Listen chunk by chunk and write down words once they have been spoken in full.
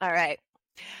All right.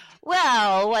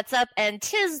 Well, what's up? And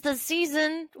 'tis the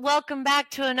season. Welcome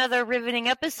back to another riveting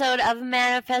episode of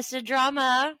Manifested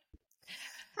Drama.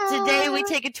 Today we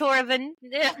take a tour of an.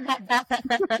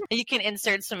 You can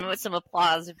insert some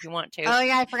applause if you want to. Oh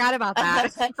yeah, I forgot about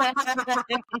that.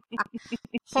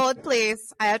 Hold,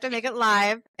 please. I have to make it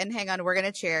live. And hang on, we're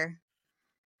gonna cheer.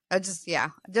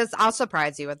 I'll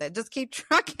surprise you with it. Just keep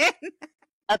trucking.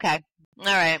 Okay. All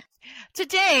right.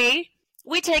 Today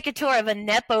we take a tour of a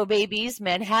Nepo baby's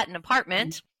Manhattan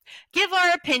apartment, give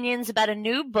our opinions about a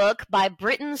new book by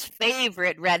Britain's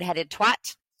favorite redheaded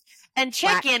twat, and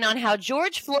check in on how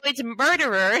George Floyd's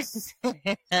murderer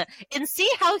and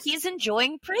see how he's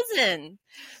enjoying prison.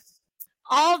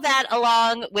 All that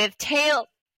along with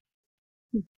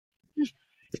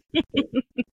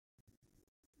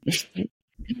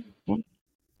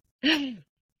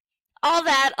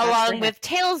with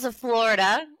Tales of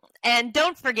Florida. And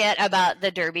don't forget about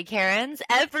the Derby Karens,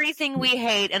 everything we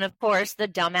hate, and of course, the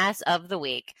dumbass of the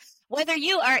week. Whether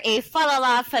you are a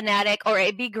fa-la-la fanatic or a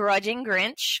begrudging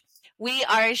Grinch, we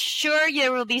are sure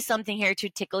there will be something here to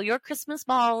tickle your Christmas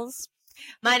balls.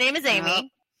 My name is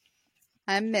Amy.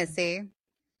 I'm Missy.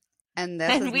 And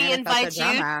this is we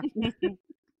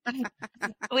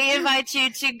invite you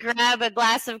to grab a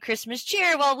glass of Christmas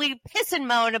cheer while we piss and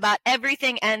moan about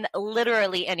everything and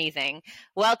literally anything.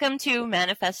 Welcome to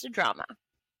Manifested Drama.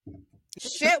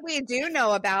 Shit we do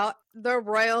know about the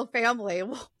royal family.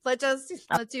 Let's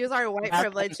use our white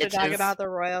privilege to talk about the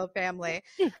royal family.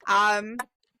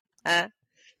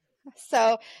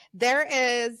 So there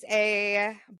is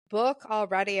a book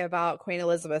already about Queen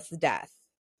Elizabeth's death.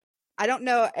 I don't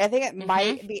know. I think it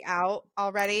might be out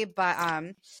already, but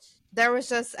there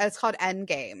was it's called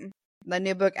Endgame, the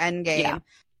new book Endgame,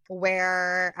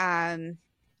 where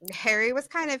Harry was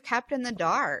kind of kept in the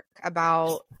dark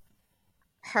about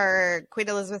her Queen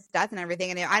Elizabeth's death and everything.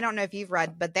 And I don't know if you've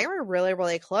read, but they were really,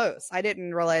 really close. I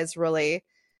didn't realize really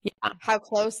how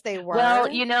close they were. Well,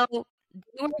 they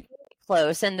were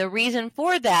close, and the reason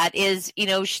for that is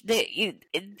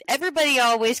everybody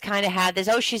always kind of had this,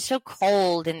 she's so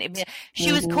cold, and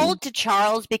she was cold to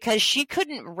Charles because she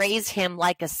couldn't raise him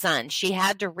like a son. She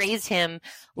had to raise him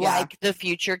like the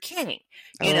future king.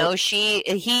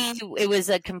 It was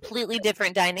a completely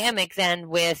different dynamic than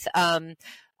with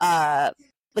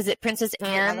was it Princess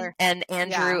Anne and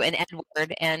Andrew and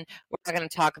Edward? And we're not going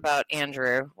to talk about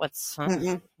Andrew.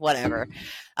 Whatever.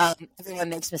 Everyone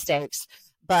makes mistakes.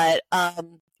 But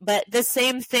the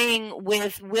same thing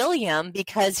with William,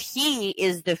 because he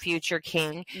is the future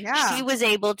king. Yeah. She was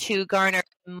able to garner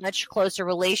a much closer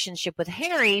relationship with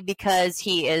Harry because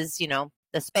he is, the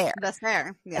spare. The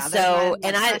spare. Yeah. So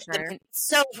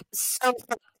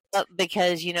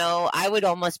because, I would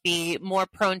almost be more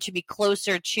prone to be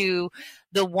closer to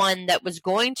the one that was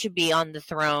going to be on the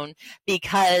throne,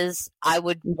 because I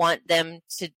would want them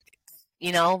to,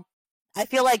 I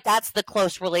feel like that's the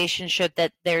close relationship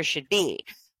that there should be.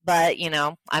 But,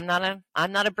 I'm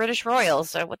not a British royal,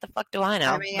 so what the fuck do I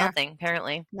know? Nothing,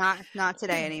 apparently. Not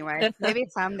today anyway. Maybe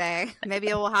someday. Maybe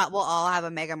we'll all have a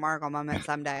Meghan Markle moment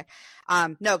someday.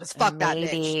 No, because fuck that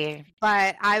bitch.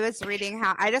 But I was reading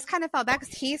how I just kind of felt bad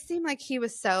because he seemed like he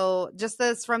was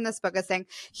from this book is saying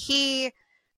the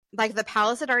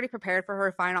palace had already prepared for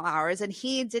her final hours, and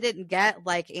he didn't get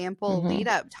ample lead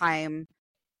up time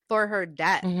for her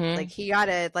death. He got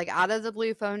it out of the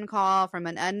blue phone call from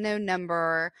an unknown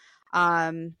number,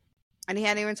 and he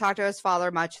hadn't even talked to his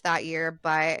father much that year,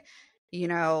 but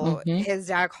his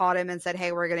dad called him and said,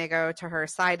 hey, we're gonna go to her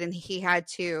side, and he had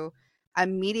to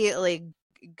immediately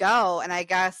go. And I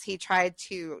guess he tried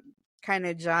to kind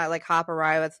of hop a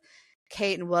ride with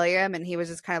Kate and William, and he was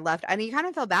just kind of left, and he kind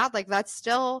of felt bad. That's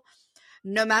still,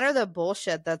 no matter the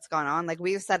bullshit that's gone on,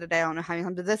 we've said it, I don't know how many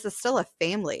times, but this is still a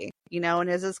family, and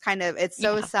it's just it's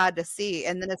so sad to see.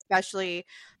 And then especially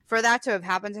for that to have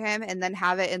happened to him, and then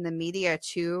have it in the media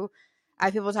too,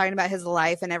 people talking about his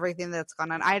life and everything that's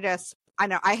gone on. I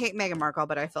know I hate Meghan Markle,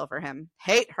 but I feel for him.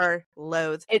 Hate her,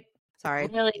 loathe. Sorry.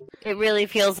 It really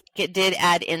feels like it did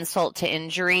add insult to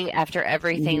injury after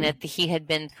everything that he had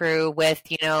been through with,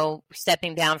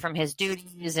 stepping down from his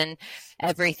duties and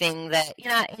everything that,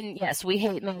 and yes, we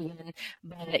hate Meghan,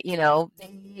 but,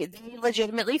 they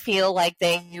legitimately feel like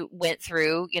they went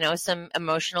through, some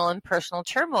emotional and personal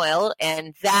turmoil,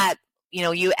 and that,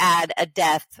 you add a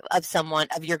death of someone,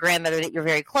 of your grandmother that you're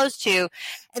very close to,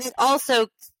 and it also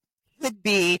could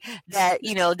be that,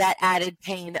 that added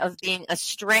pain of being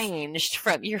estranged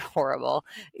from, you're horrible.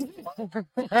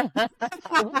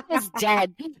 What is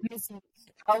dead?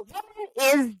 What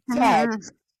is dead?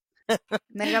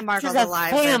 Meghan Markle's alive.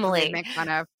 Family. Make fun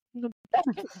of.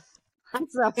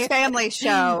 It's a family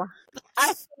show.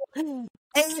 I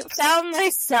found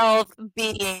myself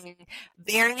being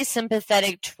very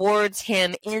sympathetic towards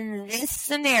him in this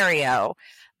scenario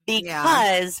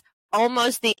because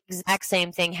almost the exact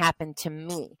same thing happened to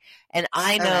me. And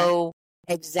I know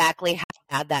exactly how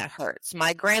bad that hurts.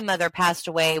 My grandmother passed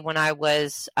away when I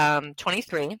was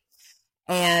 23.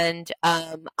 And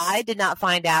I did not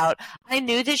find out. I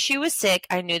knew that she was sick.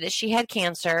 I knew that she had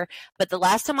cancer. But the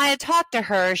last time I had talked to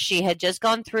her, she had just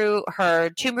gone through her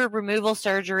tumor removal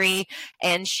surgery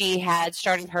and she had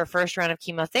started her first round of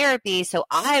chemotherapy. So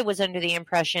I was under the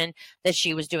impression that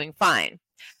she was doing fine.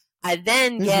 I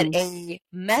then get a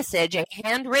message, a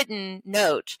handwritten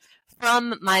note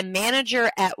from my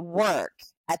manager at work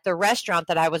at the restaurant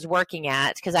that I was working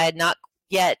at, because I had not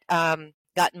yet gotten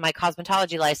my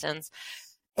cosmetology license.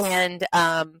 And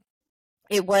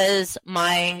it was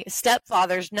my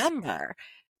stepfather's number.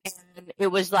 And it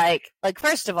was like,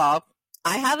 first of all,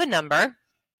 I have a number.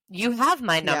 You have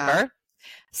my number. Yeah.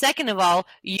 Second of all,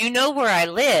 you know where I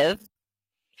live.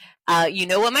 You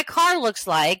know what my car looks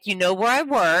like. You know where I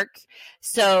work.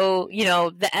 So,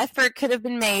 the effort could have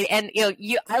been made. And,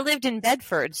 I lived in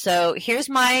Bedford. So here's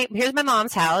my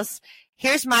mom's house.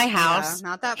 Here's my house.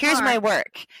 Not that Here's far. my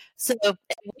work. So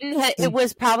it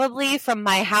was probably from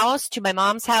my house to my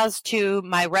mom's house to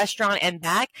my restaurant and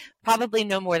back, probably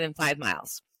no more than 5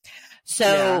 miles.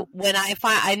 So when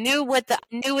I knew what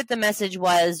the message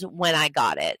was when I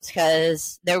got it,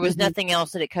 because there was nothing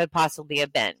else that it could possibly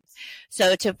have been.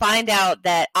 So to find out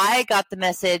that I got the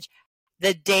message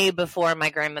the day before my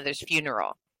grandmother's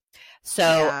funeral.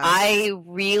 So I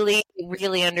really,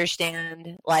 really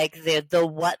understand the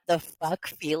what the fuck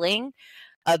feeling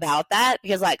about that,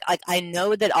 because like I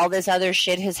know that all this other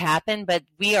shit has happened, but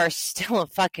we are still a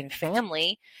fucking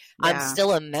family. I'm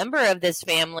still a member of this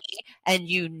family, and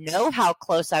you know how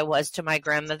close I was to my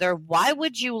grandmother. Why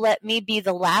would you let me be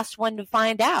the last one to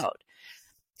find out?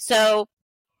 So,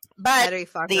 but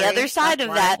the other side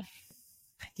of that,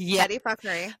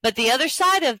 but the other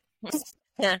side of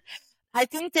I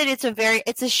think that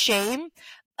it's a shame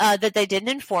that they didn't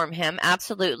inform him,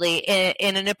 absolutely,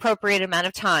 in an appropriate amount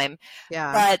of time.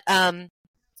 Yeah. But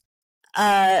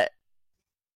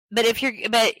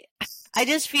I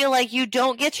just feel like you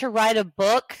don't get to write a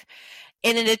book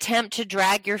in an attempt to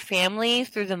drag your family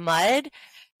through the mud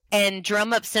and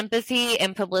drum up sympathy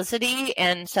and publicity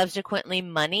and subsequently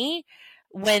money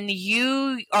when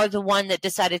you are the one that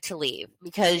decided to leave,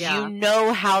 because you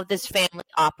know how this family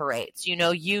operates. You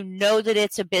know that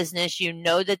it's a business. You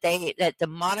know that the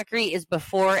monarchy is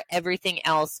before everything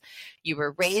else. You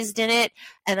were raised in it,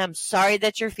 and I'm sorry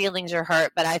that your feelings are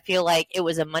hurt, but I feel like it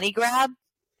was a money grab,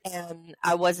 and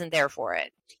I wasn't there for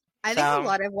it. I think a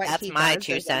lot of what he does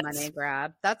is a money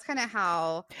grab. That's kind of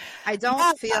how I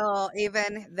don't feel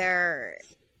even their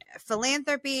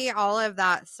philanthropy, all of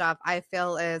that stuff, I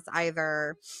feel is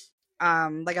either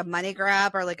like a money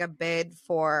grab or like a bid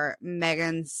for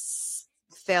Meghan's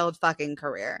failed fucking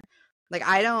career. Like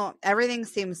everything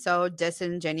seems so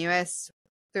disingenuous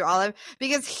through all of,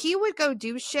 because he would go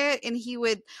do shit, and he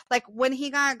would, like, when he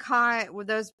got caught with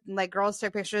those, like, girls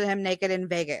took pictures of him naked in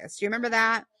Vegas. Do you remember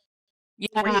that?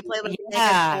 Yeah. Where he played like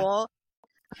naked pool.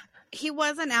 He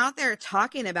wasn't out there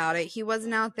talking about it. He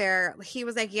wasn't out there. He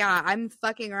was like, yeah, I'm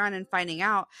fucking around and finding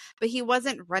out. But he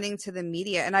wasn't running to the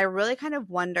media. And I really kind of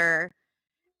wonder,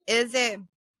 this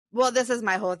is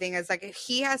my whole thing. Is like, if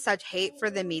he has such hate for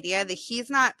the media that he's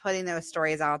not putting those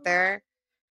stories out there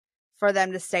for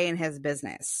them to stay in his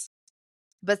business.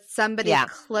 But somebody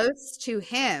close to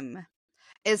him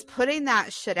is putting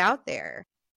that shit out there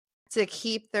to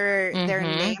keep their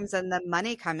names and the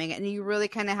money coming. And you really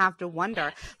kind of have to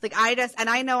wonder, like, I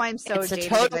know I'm so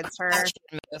jaded against her,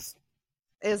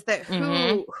 is that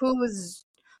who's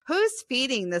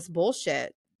feeding this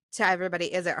bullshit to everybody?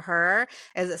 Is it her?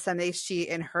 Is it somebody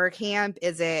in her camp?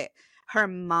 Is it her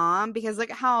mom? Because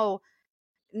look how,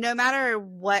 no matter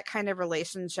what kind of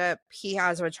relationship he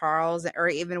has with Charles or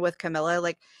even with Camilla,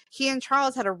 like, he and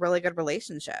Charles had a really good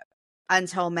relationship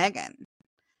until Meghan.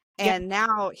 And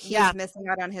now he's missing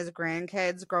out on his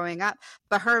grandkids growing up.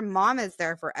 But her mom is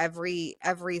there for every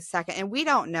second. And we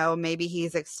don't know. Maybe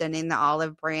he's extending the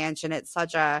olive branch and it's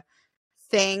such a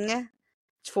thing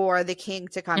for the king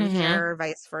to come here, or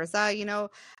vice versa,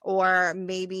 or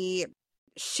maybe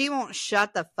she won't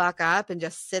shut the fuck up and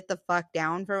just sit the fuck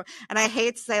down and I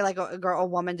hate to say, like, a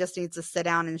woman just needs to sit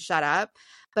down and shut up,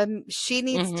 but she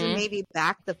needs to maybe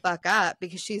back the fuck up,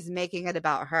 because she's making it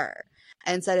about her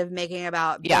instead of making it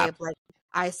about, babe, like,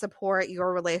 I support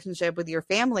your relationship with your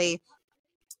family.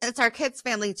 It's our kids'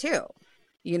 family too,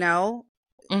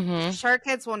 Shark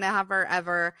kids will never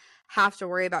ever have to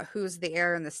worry about who's the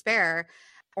heir and the spare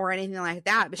or anything like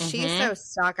that. But she's so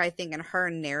stuck, I think, in her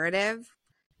narrative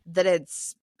that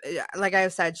it's, like I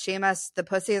said, the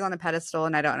pussy is on a pedestal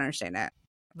and I don't understand it.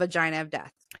 Vagina of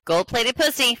death. Gold-plated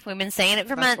pussy. We've been saying it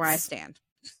for months. That's where I stand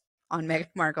on Meghan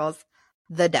Markle's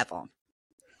The Devil.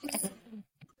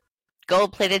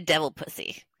 Gold-plated devil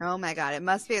pussy. Oh my God. It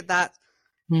must be that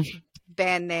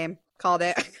band name. Called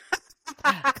it.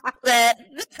 Called it.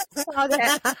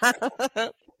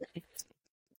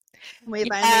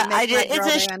 It's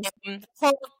a shame. The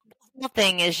whole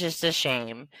thing is just a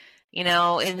shame. You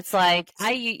know, it's like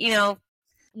when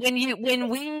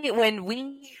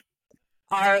we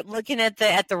are looking at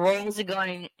the roles and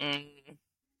going,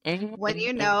 when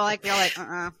you know, like you're like,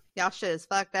 y'all shit is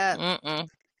fucked up,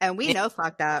 and we know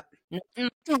fucked up.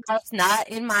 That's not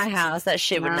in my house. That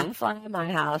shit would not fly in my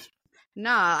house.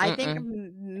 No, I think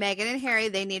Meghan and Harry,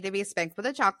 they need to be spanked with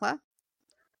a chocolate.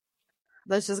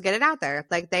 Let's just get it out there.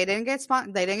 Like they didn't get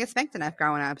spanked enough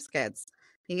growing up as kids.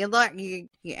 You look, you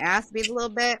asked me a little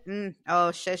bit.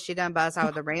 Oh shit, she done buzzed out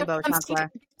with the rainbow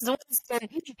chocolate.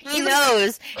 He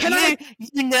knows. You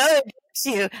know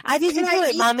you. I didn't do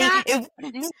it, mommy. Can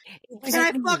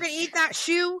I fucking eat that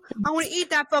shoe? I want to eat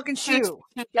that fucking shoe.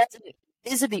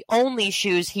 These are the only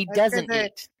shoes he doesn't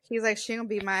eat. He's like, she gonna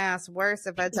beat my ass worse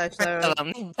if I touch those.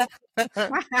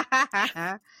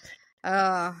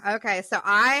 Oh, okay. So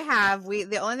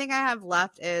the only thing I have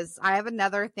left is I have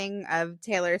another thing of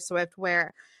Taylor Swift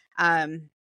where, and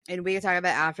we can talk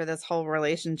about after this whole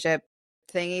relationship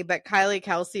thingy, but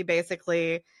Kelsey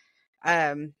basically,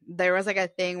 there was like a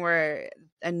thing where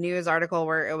a news article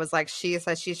where it was like, she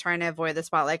says she's trying to avoid the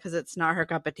spotlight because it's not her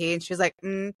cup of tea. And she's like,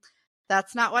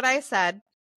 that's not what I said.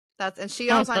 And she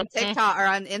goes on TikTok or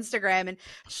on Instagram and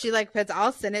she like puts,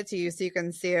 I'll send it to you so you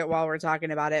can see it while we're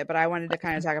talking about it. But I wanted to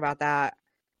kind of talk about that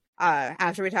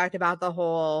after we talked about the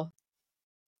whole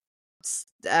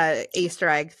Easter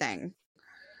egg thing.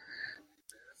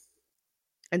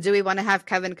 And do we want to have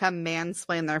Kevin come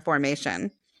mansplain their formation?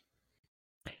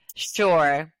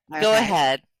 Sure. Okay. Go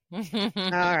ahead. All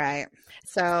right.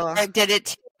 So I did it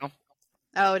too.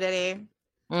 Oh, did he?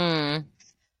 Hang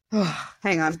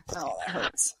on. Oh, that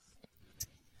hurts.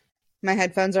 My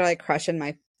headphones are like crushing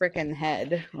my freaking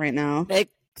head right now.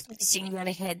 Crushing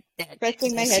my head.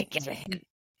 Crushing my head.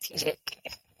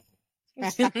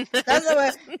 That's the way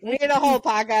we need a whole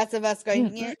podcast of us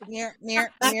going near.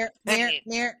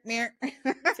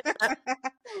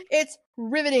 It's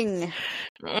riveting.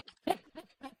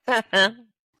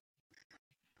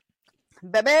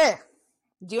 Baby,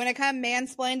 do you want to come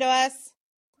mansplain to us?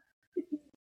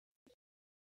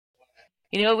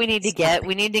 You know what we need to get?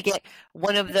 We need to get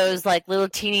one of those like little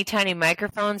teeny tiny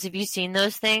microphones. Have you seen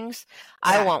those things?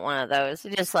 Yeah. I want one of those.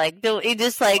 Just like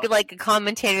a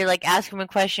commentator, like ask him a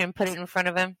question and put it in front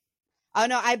of him. Oh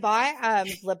no, I bought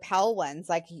lapel ones,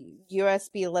 like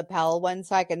USB lapel ones,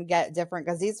 so I can get different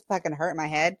because these fucking hurt my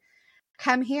head.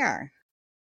 Come here.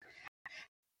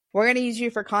 We're gonna use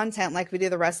you for content like we do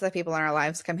the rest of the people in our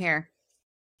lives. Come here.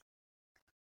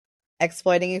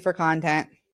 Exploiting you for content.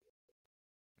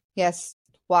 Yes.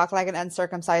 Walk like an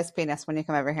uncircumcised penis when you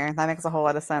come over here. That makes a whole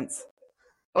lot of sense.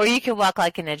 Or you can walk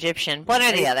like an Egyptian. One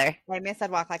or the other. I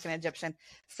said walk like an Egyptian.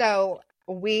 So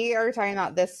we are talking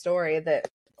about this story that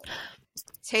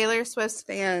Taylor Swift's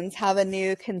fans have a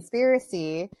new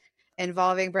conspiracy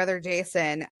involving brother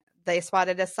Jason. They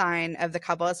spotted a sign of the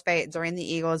couple's fate during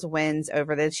the Eagles' wins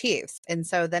over the Chiefs. And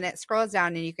so then it scrolls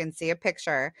down and you can see a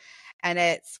picture. And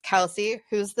it's Kelsey,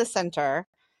 who's the center.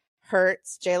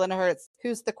 Jalen Hurts,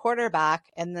 who's the quarterback,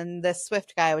 and then the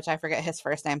Swift guy, which I forget his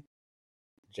first name.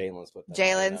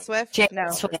 Jalen Swift. No.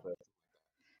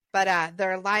 But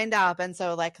they're lined up, and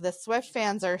so like the Swift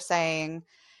fans are saying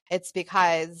it's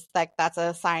because like that's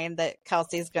a sign that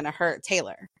Kelsey's going to hurt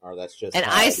Taylor. Or that's just. And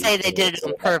I say they did it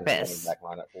on purpose.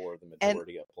 And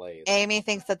Amy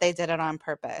thinks that they did it on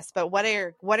purpose. But what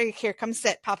are you here? Come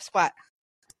sit, pop squat.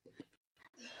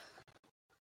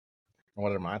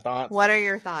 What are my thoughts? What are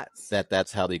your thoughts?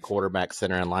 That's how the quarterback,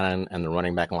 center, and line and the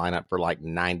running back line up for like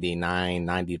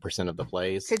 90% of the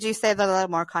plays. Could you say that a little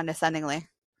more condescendingly?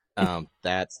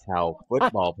 That's how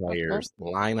football players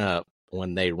line up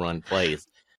when they run plays.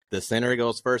 The center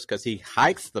goes first because he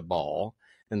hikes the ball,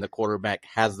 then the quarterback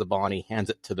has the ball and he hands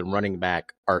it to the running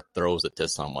back or throws it to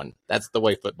someone. That's the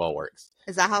way football works.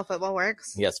 Is that how football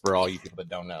works? Yes, for all you people that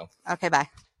don't know. Okay, bye.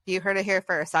 You heard it here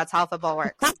first. That's how football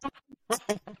works.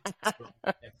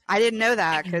 I didn't know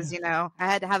that because, I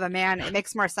had to have a man. It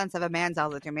makes more sense if a man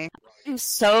tells it to me. I'm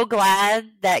so glad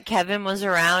that Kevin was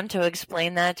around to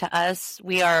explain that to us.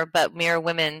 We are but mere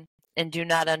women and do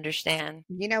not understand.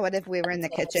 You know what? If we were in the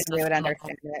kitchen, we would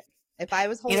understand it. If I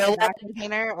was holding a duck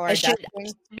container or I should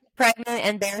be pregnant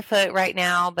and barefoot right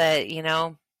now, but you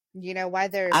know why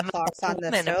there's clocks on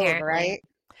the stove, apparently. Right?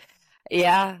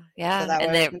 Yeah. So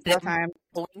and they're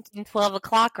blinking 12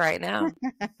 o'clock right now.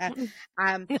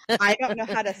 I don't know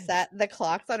how to set the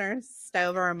clocks on our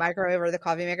stove or a microwave or the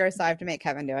coffee maker, so I have to make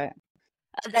Kevin do it.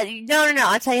 No.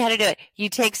 I'll tell you how to do it. You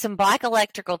take some black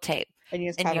electrical tape and you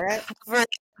just cover it.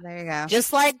 There you go.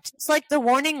 Just like the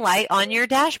warning light on your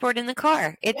dashboard in the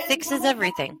car. It fixes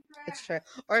everything. It's true.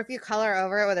 Or if you color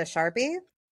over it with a Sharpie,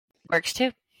 works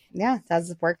too. Yeah,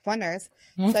 that's worked wonders.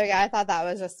 Mm-hmm. So yeah, I thought that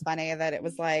was just funny that it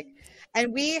was like,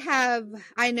 and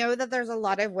I know that there's a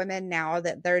lot of women now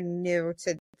that they're new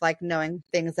to like knowing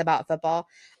things about football.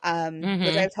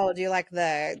 Which I told you, like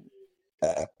the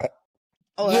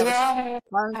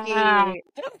monkey.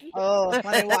 Oh,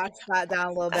 let me watch that down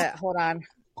a little bit. Hold on.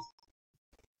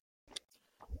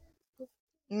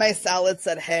 My salad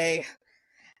said, "Hey."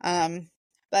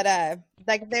 But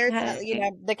like there's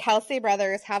the Kelsey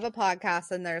brothers have a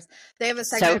podcast and they have a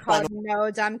segment called No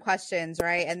Dumb Questions,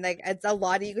 right? And like it's a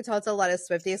lot of, you can tell it's a lot of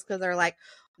Swifties because they're like,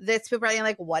 this people are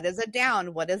like, what is it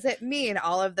down? What does it mean?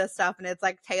 All of this stuff, and it's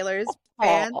like Taylor's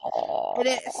fans, and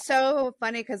it's so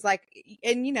funny because like,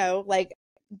 and like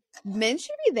men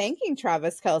should be thanking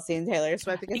Travis Kelce and Taylor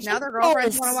Swift because now their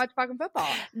girlfriends want to watch fucking football.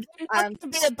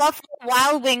 The Buffalo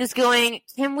Wild Wings going,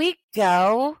 can we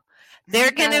go?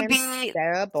 They're going to be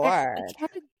so bored.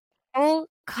 Oh,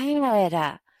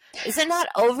 God. Is it not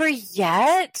over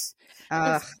yet?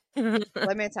 Let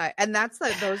me tell you. And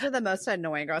those are the most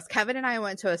annoying girls. Kevin and I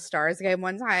went to a Stars game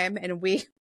one time, and we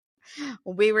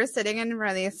were sitting in front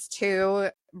of these two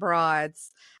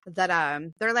broads that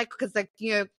they're like, because like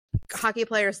hockey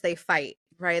players, they fight.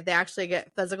 Right, they actually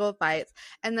get physical fights,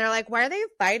 and they're like, "Why are they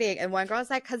fighting?" And one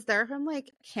girl's like, "Because they're from like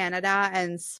Canada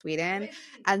and Sweden,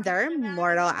 and they're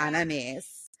mortal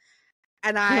enemies."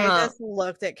 And I just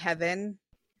looked at Kevin,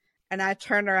 and I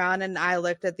turned around and I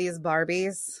looked at these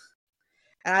Barbies,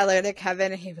 and I looked at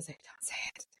Kevin, and he was like, "Don't say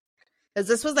it," because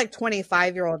this was like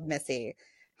 25-year-old Missy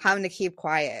having to keep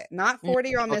quiet, not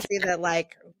 40-year-old Missy that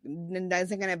like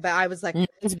isn't gonna. But I was like.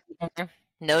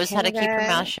 Knows Canada, how to keep her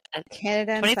mouth shut.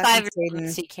 Canada, 25-year-old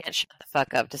Missy can't shut the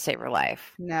fuck up to save her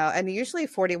life. No, and usually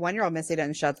 41-year-old Missy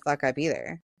doesn't shut the fuck up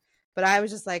either. But I was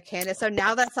just like, Canada. So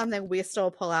now that's something we still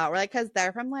pull out. We're like, because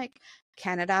they're from like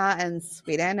Canada and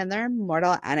Sweden, and they're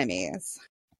mortal enemies.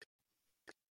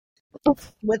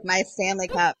 With my Stanley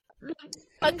Cup.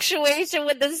 Punctuation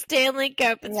with the Stanley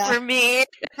Cup. It's for me.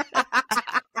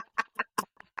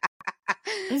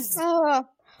 Oh.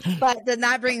 But then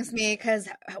that brings me, because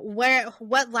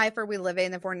what life are we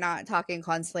living if we're not talking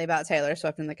constantly about Taylor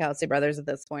Swift and the Kelce brothers at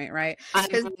this point, right?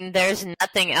 There's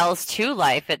nothing else to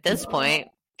life at this point.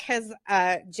 Because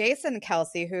Jason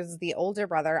Kelce, who's the older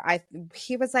brother,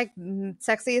 he was like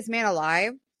sexiest man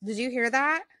alive. Did you hear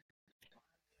that?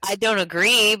 I don't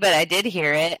agree, but I did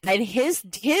hear it. And his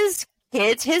kids,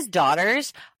 his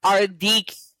daughters, are the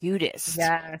cutest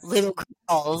little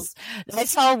girls. I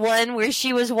saw one where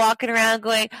she was walking around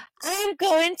going, I'm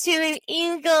going to an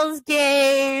Eagles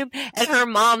game, and her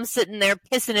mom sitting there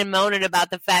pissing and moaning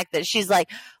about the fact that she's like,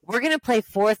 we're going to pay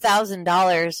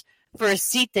 $4,000 for a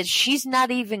seat that she's not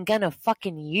even going to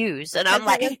fucking use. And I'm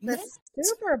like, the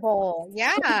Super Bowl.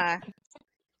 Yeah.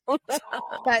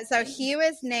 But so he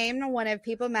was named one of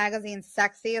People Magazine's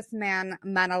sexiest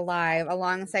men alive,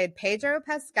 alongside Pedro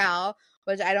Pascal,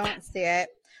 which I don't see it.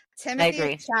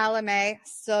 Timothy Chalamet,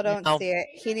 still don't see it.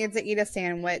 He needs to eat a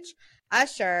sandwich.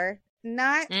 Usher,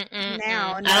 not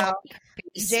now. No.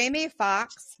 Jamie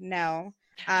Foxx, no.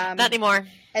 Not anymore.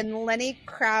 And Lenny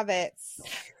Kravitz,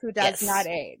 who does not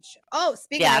age. Oh,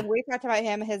 speaking of, we talked about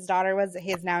him. His daughter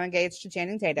he's now engaged to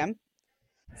Channing Tatum.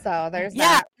 So there's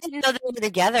that. I didn't know they were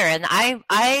together, and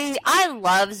I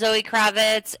love Zoe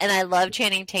Kravitz and I love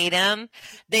Channing Tatum.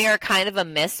 They are kind of a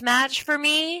mismatch for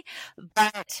me,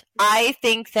 but I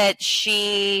think that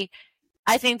she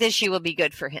will be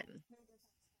good for him.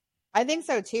 I think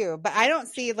so too, but I don't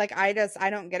see I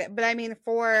don't get it. But I mean,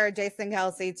 for Jason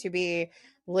Kelce to be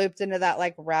looped into that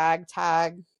like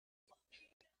ragtag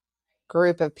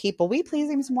group of people, we please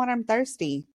him some water. I'm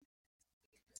thirsty.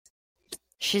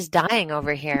 She's dying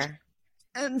over here.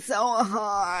 And so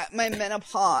hot. My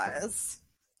menopause.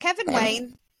 Kevin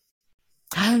Wayne.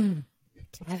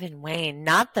 Kevin Wayne,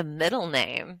 not the middle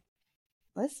name.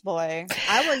 This boy.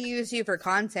 I will use you for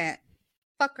content.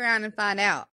 Fuck around and find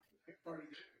out.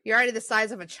 You're already the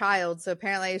size of a child, so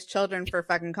apparently as children for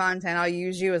fucking content, I'll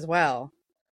use you as well.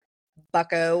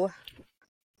 Bucko.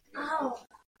 Oh.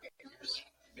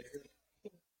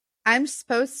 I'm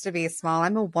supposed to be small.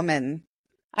 I'm a woman.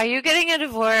 Are you getting a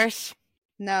divorce?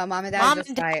 No, mom and dad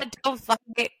just fight. Don't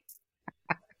fight.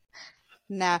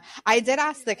 No, I did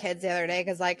ask the kids the other day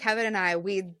because, like, Kevin and I,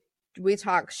 we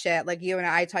talk shit. Like, you and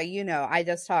I talk. I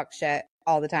just talk shit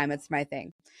all the time. It's my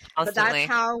thing. Constantly. But that's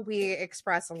how we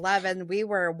express love. And we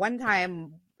were one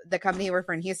time, the company we worked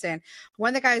for in Houston, one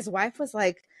of the guy's wife was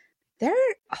like, they're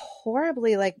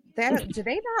horribly like, do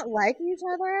they not like each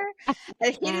other?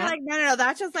 And he's like, no,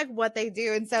 that's just like what they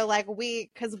do. And so like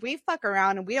because we fuck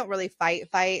around and we don't really fight.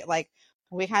 Like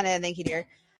we kind of, thank you, dear.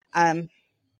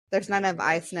 There's none of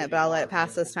ice in it, but I'll let it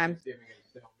pass this time.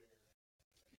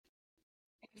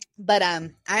 But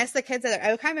I asked the kids that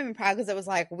I was kind of proud because it was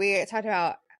like we talked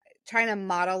about trying to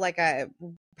model like a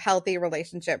healthy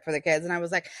relationship for the kids, and I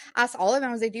was like, asked all of them,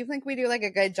 I was like, do you think we do like a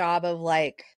good job of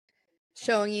like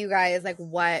showing you guys like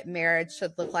what marriage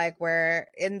should look like? Where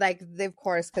in like they, of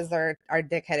course, because they're our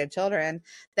dickheaded children,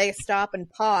 they stop and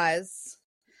pause,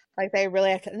 like they really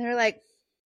have to, and they're like,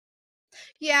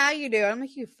 yeah, you do. I'm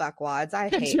like, you fuckwads. I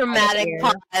hate dramatic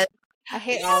pause. I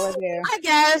hate all of you. I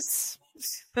guess.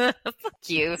 Fuck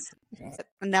you.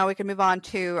 Now we can move on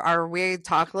to we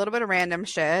talk a little bit of random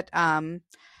shit. Do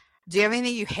you have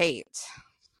anything you hate?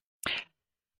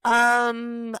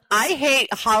 I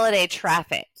hate holiday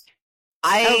traffic.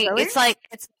 Really?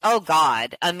 It's oh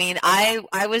God. I mean,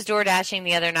 I was door dashing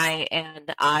the other night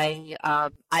and I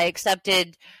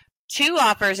accepted 2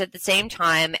 offers at the same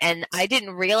time, and I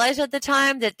didn't realize at the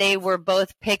time that they were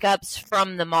both pickups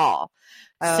from the mall.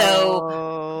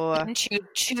 So into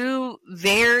 2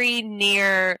 very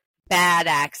near bad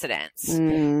accidents.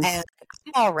 And I'm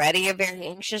already a very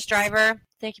anxious driver.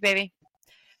 Thank you, baby.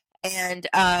 And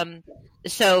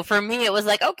so for me, it was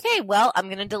like, okay, well, I'm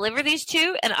going to deliver these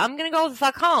 2 and I'm going to go the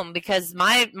fuck home because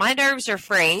my nerves are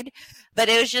frayed. But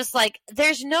it was just like,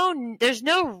 there's no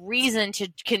reason to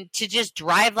just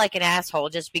drive like an asshole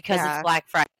just because it's Black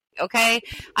Friday. Okay,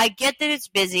 I get that it's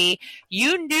busy.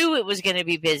 You knew it was going to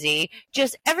be busy.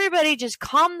 Everybody just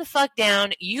calm the fuck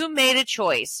down. You made a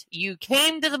choice. You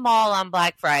came to the mall on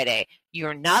Black Friday.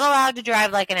 You're not allowed to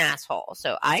drive like an asshole.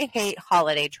 So I hate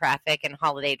holiday traffic and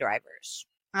holiday drivers.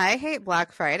 I hate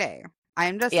Black Friday.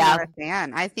 I'm just not a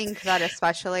fan. I think that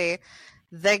especially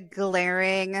the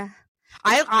glaring.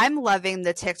 I'm loving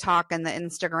the TikTok and the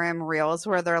Instagram reels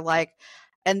where they're like,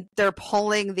 and they're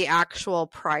pulling the actual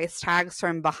price tags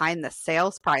from behind the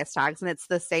sales price tags, and it's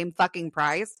the same fucking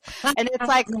price. And it's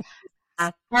like,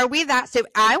 are we that stupid?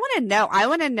 I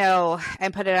want to know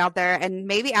and put it out there and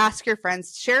maybe ask your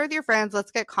friends, share with your friends.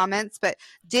 Let's get comments. But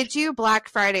did you Black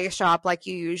Friday shop like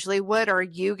you usually would? Or are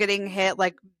you getting hit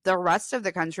like the rest of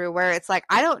the country where it's like,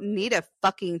 I don't need a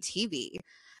fucking TV.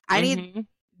 I need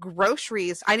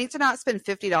groceries. I need to not spend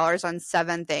 $50 on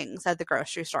 7 things at the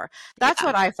grocery store. That's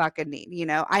what I fucking need. You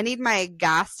know, I need my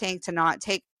gas tank to not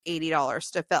take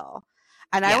 $80 to fill.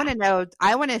 And I want to know,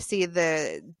 I want to see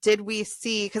because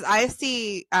I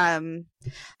see,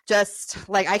 just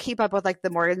like I keep up with like the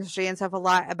mortgage industry and stuff a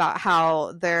lot about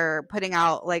how they're putting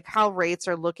out like how rates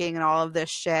are looking and all of this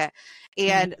shit.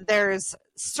 And there's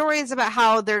stories about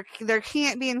how there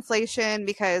can't be inflation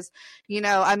because, you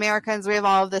know, Americans, we have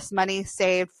all of this money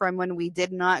saved from when we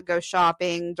did not go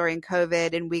shopping during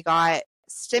COVID and we got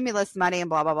stimulus money and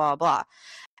blah, blah, blah, blah.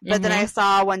 But then I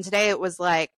saw one today, it was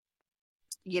like,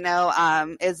 you know,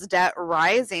 is debt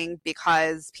rising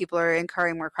because people are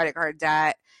incurring more credit card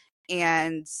debt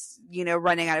and, you know,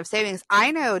 running out of savings.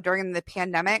 I know during the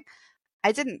pandemic,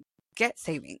 I didn't get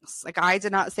savings. Like I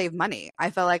did not save money. I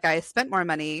felt like I spent more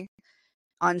money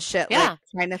on shit like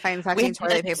trying to find fucking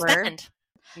toilet paper.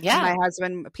 Yeah. My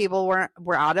husband, people were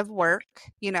out of work,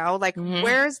 you know, like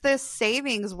where's this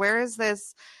savings? Where is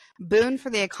this boon for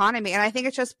the economy? And I think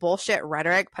it's just bullshit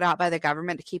rhetoric put out by the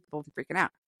government to keep people from freaking out.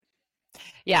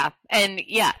 Yeah. And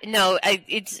I'm not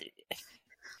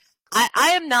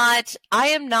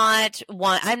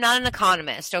an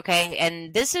economist. Okay.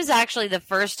 And this is actually the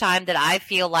first time that I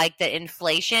feel like that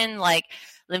inflation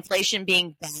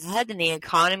being bad and the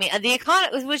economy,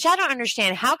 which I don't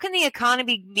understand. How can the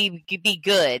economy be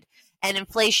good and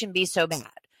inflation be so bad?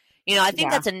 You know, I think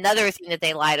that's another thing that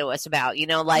they lie to us about, you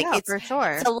know, like for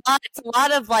sure. It's a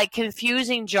lot of like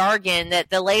confusing jargon that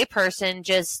the layperson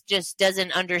just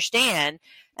doesn't understand.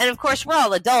 And of course we're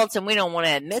all adults and we don't want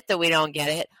to admit that we don't get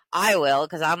it. I will,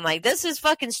 because I'm like, this is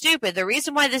fucking stupid. The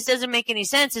reason why this doesn't make any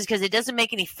sense is because it doesn't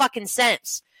make any fucking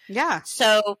sense. Yeah.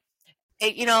 So,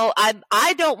 you know,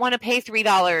 I don't want to pay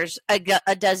 $3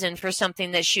 a dozen for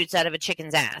something that shoots out of a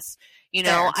chicken's ass. You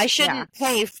know, I shouldn't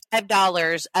pay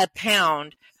 $5 a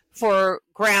pound for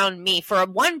ground meat, for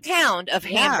 1 pound of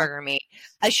hamburger meat.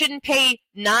 I shouldn't pay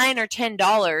 $9 or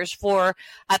 $10 for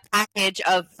a package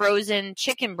of frozen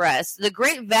chicken breasts, the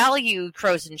great value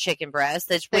frozen chicken breasts,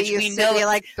 which we know is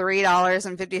like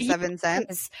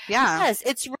 $3.57. Yes,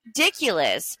 it's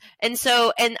ridiculous. And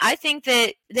I think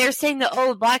that they're saying that,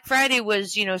 Black Friday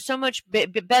was, so much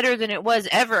better than it was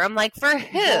ever. I'm like, for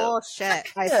who? Bullshit.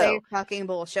 I say fucking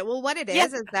bullshit. Well, what it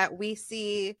is that we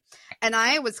see, and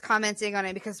I was commenting on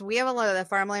it because we have a lot of the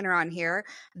farmland around here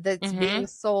that's being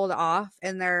sold off,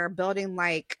 and they're building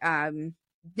like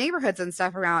neighborhoods and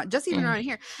stuff around, just even around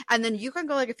here. And then you can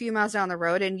go like a few miles down the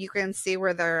road and you can see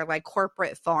where they're like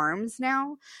corporate farms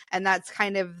now, and that's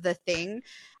kind of the thing.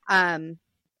 And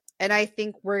I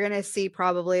think we're going to see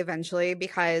probably eventually,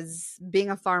 because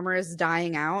being a farmer is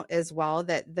dying out as well,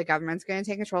 that the government's going to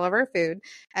take control of our food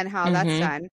and how that's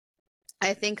done.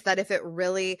 I think that if it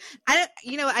really, I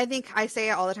think I say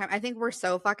it all the time. I think we're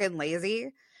so fucking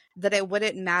lazy that it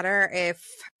wouldn't matter if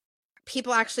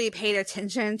people actually paid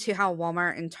attention to how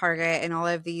Walmart and Target and all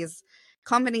of these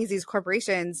companies, these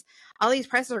corporations, all these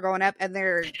prices are going up, and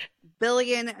they're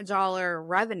billion-dollar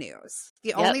revenues.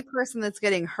 The only person that's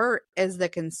getting hurt is the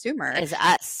consumer. Is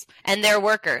us and their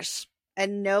workers.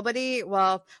 And nobody,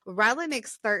 Riley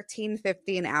makes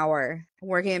 $13.50 an hour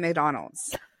working at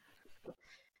McDonald's.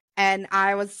 And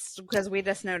because we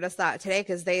just noticed that today,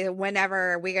 because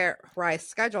whenever we get Rice's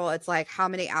schedule, it's like how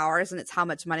many hours and it's how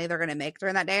much money they're going to make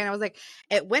during that day. And I was like,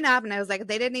 it went up, and I was like,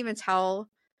 they didn't even tell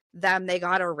them they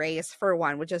got a raise for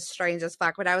one, which is strange as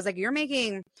fuck. But I was like, you're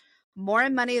making more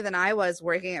money than I was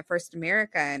working at First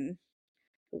American.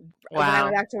 When I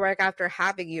went back to work after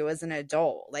having you as an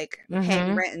adult, like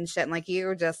paying rent and shit. And like, you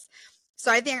were just,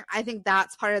 so I think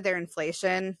that's part of their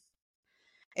inflation,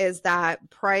 is that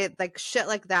like shit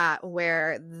like that,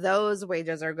 where those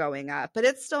wages are going up, but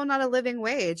it's still not a living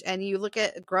wage. And you look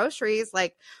at groceries,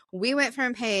 like we went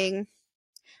from paying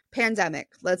pandemic.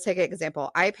 Let's take an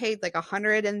example. I paid like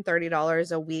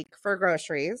 $130 a week for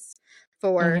groceries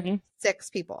for 6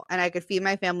 people, and I could feed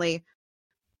my family,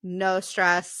 no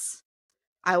stress.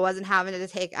 I wasn't having to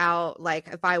take out, like,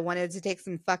 if I wanted to take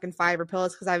some fucking fiber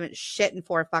pills because I haven't shit in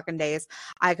 4 fucking days,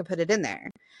 I could put it in there.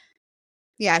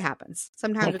 Yeah, it happens.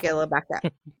 Sometimes we get a little backed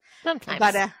up. Sometimes.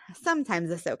 But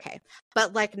sometimes it's okay.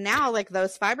 But like now, like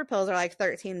those fiber pills are like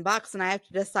 $13, and I have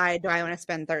to decide, do I want to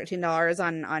spend $13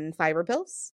 on fiber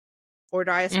pills? Or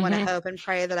do I just want to hope and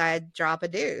pray that I drop a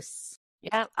deuce?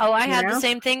 Yeah. Oh, I had the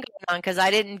same thing going on, because I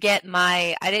didn't get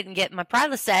my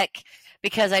Prilosec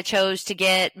because I chose to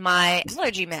get my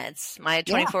allergy meds, my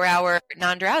 24-hour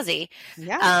non-drowsy.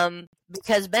 Yeah.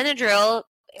 Because Benadryl,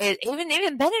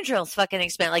 even Benadryl is fucking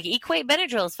expensive. Like Equate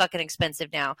Benadryl is fucking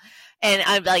expensive now, and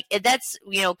I'm like, that's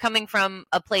coming from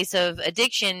a place of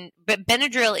addiction. But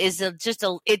Benadryl is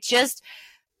just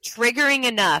triggering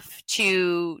enough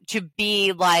to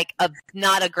be like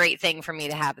not a great thing for me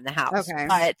to have in the house. Okay.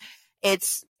 But it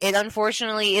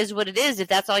unfortunately is what it is. If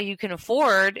that's all you can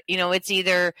afford, it's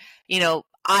either,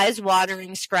 eyes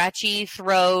watering, scratchy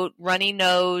throat, runny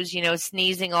nose,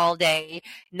 sneezing all day,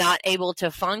 not able to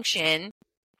function,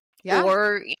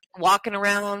 or walking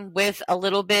around with a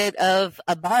little bit of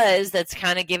a buzz that's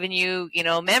kind of giving you,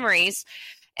 memories.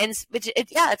 And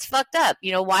it's fucked up.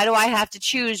 Why do I have to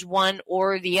choose one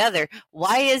or the other?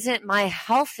 Why isn't my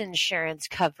health insurance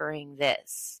covering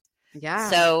this?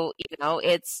 Yeah. So,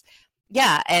 it's,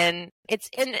 and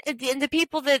the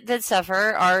people that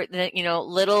suffer are the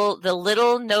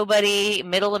little nobody,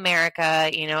 middle America,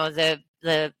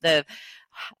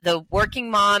 the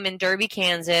working mom in Derby,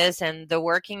 Kansas, and the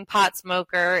working pot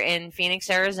smoker in Phoenix,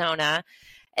 Arizona.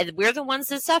 And we're the ones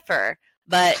that suffer.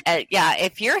 But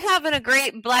if you're having a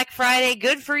great Black Friday,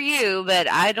 good for you, but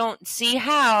I don't see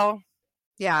how.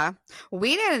 Yeah.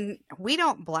 We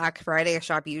don't Black Friday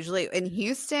shop usually. In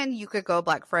Houston, you could go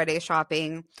Black Friday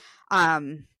shopping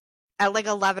at like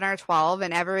 11 or 12,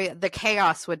 and the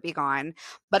chaos would be gone.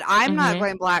 But I'm not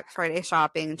going Black Friday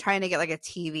shopping trying to get like a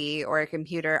TV or a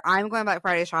computer. I'm going Black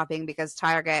Friday shopping because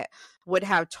Target would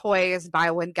have toys,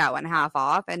 buy one, get one half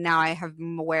off. And now I have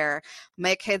where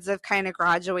my kids have kind of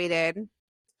graduated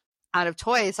out of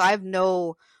toys. So I have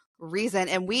no reason.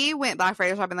 And we went Black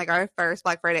Friday shopping, like our first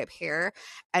Black Friday up here.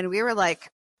 And we were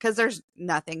like, because there's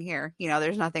nothing here,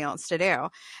 there's nothing else to do.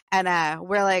 And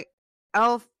we're like,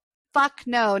 oh, fuck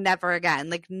no, never again.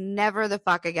 Like never the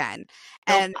fuck again.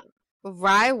 And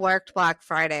Rye worked Black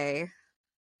Friday.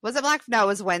 Was it No, it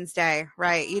was Wednesday,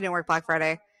 right? You didn't work Black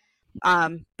Friday.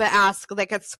 But ask,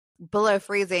 like it's below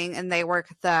freezing and they work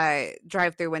the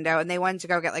drive-through window and they wanted to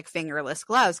go get like fingerless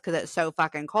gloves because it's so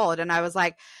fucking cold. And I was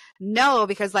like, no,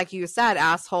 because like you said,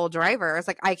 asshole driver. It's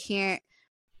like, I can't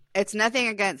it's nothing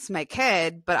against my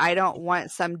kid, but I don't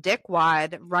want some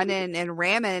dickwad running and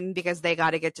ramming because they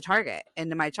got to get to Target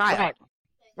into my child.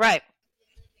 Right.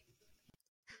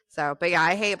 So, but yeah,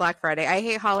 I hate Black Friday. I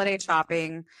hate holiday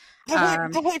shopping. I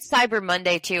hate Cyber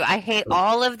Monday too. I hate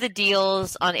all of the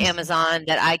deals on Amazon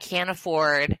that I can't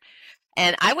afford.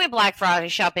 And I went Black Friday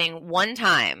shopping one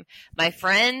time. My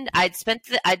friend, I'd spent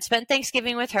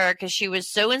Thanksgiving with her because she was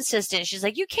so insistent. She's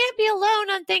like, "You can't be alone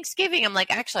on Thanksgiving." I'm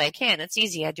like, "Actually, I can. It's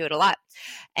easy. I do it a lot."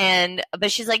 But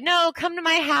she's like, "No, come to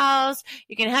my house.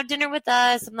 You can have dinner with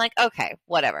us." I'm like, "Okay,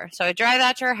 whatever." So I drive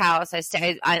out to her house.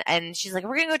 And she's like,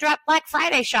 "We're gonna go drop Black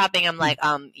Friday shopping." I'm like,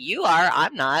 "You are.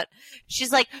 I'm not."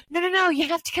 She's like, No. You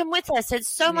have to come with us. It's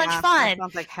so much fun." That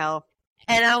sounds like hell.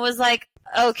 And I was like,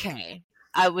 "Okay."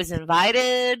 I was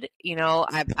invited,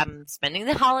 I'm spending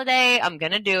the holiday. I'm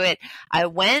going to do it. I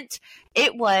went.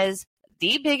 It was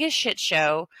the biggest shit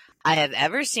show I have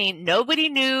ever seen. Nobody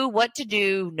knew what to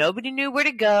do. Nobody knew where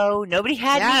to go. Nobody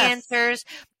had any answers.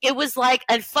 It was like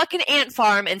a fucking ant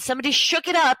farm and somebody shook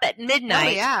it up at midnight.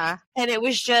 Oh, yeah. And it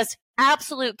was just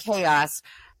absolute chaos.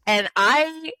 And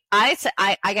I said,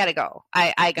 I gotta go.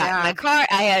 I got my car.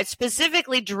 I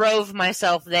specifically drove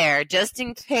myself there just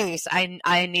in case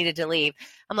I needed to leave.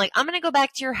 I'm like, I'm going to go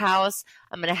back to your house.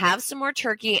 I'm going to have some more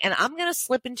turkey and I'm going to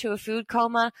slip into a food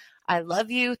coma. I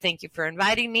love you. Thank you for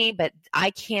inviting me, but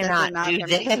I cannot do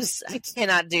this. I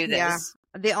cannot do this. Yeah.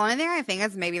 The only thing I think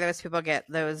is maybe those people get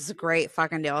those great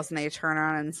fucking deals and they turn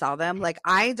around and sell them. Like,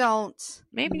 I don't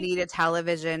need a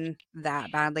television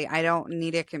that badly. I don't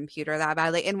need a computer that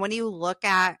badly. And when you look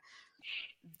at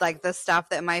like the stuff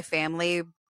that my family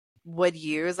would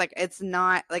use, like, it's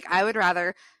not like, I would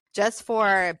rather just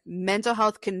for mental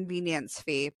health convenience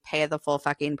fee pay the full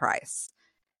fucking price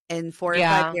in 4 or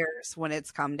 5 years when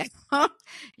it's come down,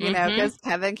 you know, because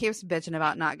Kevin keeps bitching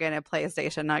about not getting a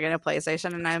PlayStation.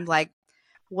 And I'm like,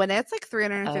 when it's like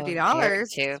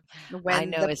 $350,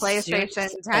 when the PlayStation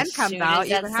 10 comes out,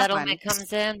 that settlement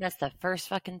comes in, that's the first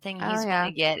fucking thing he's going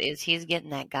to get is he's getting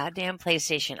that goddamn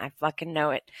PlayStation. I fucking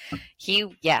know it.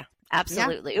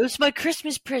 Absolutely. It was my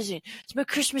Christmas present. It's my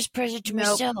Christmas present to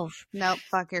myself. Nope.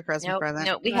 Fuck your Christmas present.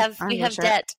 No, we have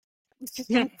debt.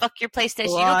 Fuck your PlayStation.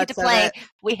 You don't get to play.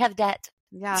 We have debt.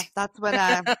 Yeah, that's what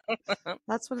I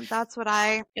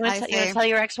You want to tell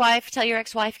your ex-wife? Tell your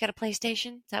ex-wife you got a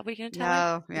PlayStation? Is that what you're going to tell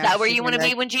her? Yeah, is that where you want to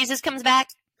be when Jesus comes back?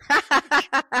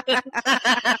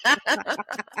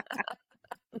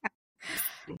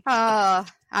 Oh,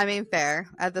 I mean, fair.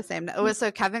 At the same time, it was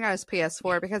so Kevin got his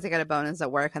PS4 because he got a bonus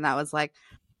at work, and that was like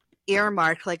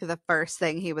earmarked. Like the first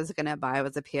thing he was gonna buy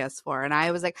was a PS4, and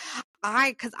I was like,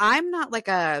 because I'm not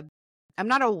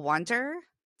a wanter.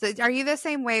 So are you the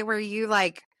same way where you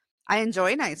like? I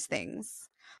enjoy nice things,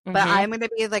 but I'm gonna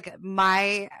be like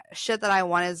my shit that I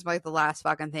want is like the last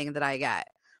fucking thing that I get.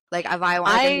 Like if I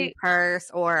want a new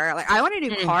purse or like I want a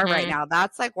new car right now.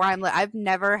 That's like where I'm. I've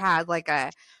never had like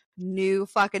a new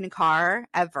fucking car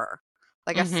ever,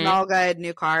 like a small good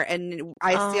new car. And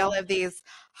I see all of these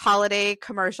holiday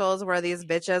commercials where these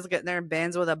bitches get in their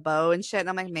bins with a bow and shit, and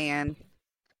I'm like, man,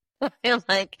 I'm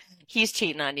like, he's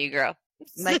cheating on you, girl.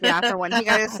 Like, yeah, for one, he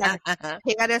got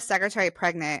his secretary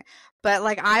pregnant. But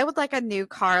like, I would like a new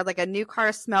car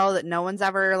smell that no one's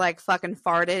ever like fucking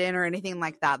farted in or anything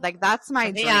like that. Like, that's my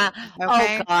dream. Yeah.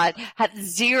 Okay? Oh God, had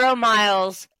 0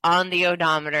 miles on the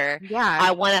odometer. Yeah.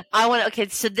 I want to. Okay,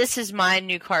 so this is my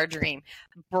new car dream.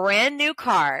 Brand new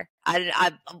car.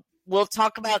 We'll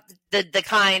talk about the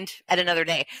kind at another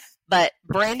day. But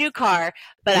brand new car,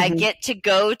 but I get to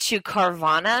go to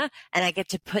Carvana and I get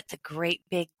to put the great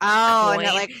big coin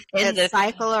in the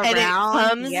cycle around, and it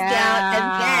comes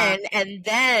down, and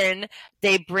then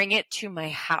they bring it to my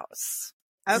house.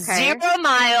 Okay, 0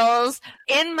 miles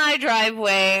in my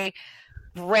driveway.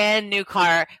 Brand new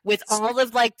car with all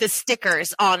of like the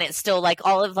stickers on it still, like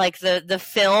all of like the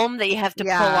film that you have to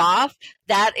pull off.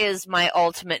 That is my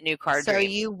ultimate new car dream. So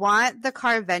you want the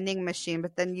car vending machine,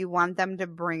 but then you want them to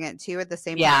bring it to you at the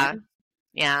same time.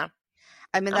 Yeah.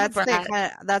 I mean, that's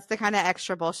the kind of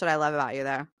extra bullshit I love about you,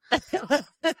 though.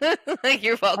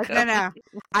 You're welcome. Like, no.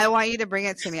 I want you to bring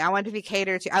it to me. I want it to be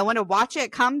catered to. I want to watch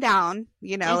it come down,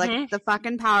 like the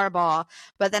fucking Powerball.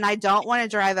 But then I don't want to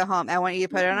drive it home. I want you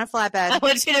to put it on a flatbed. I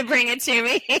want you to bring it to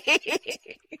me.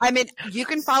 I mean, you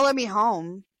can follow me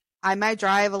home. I might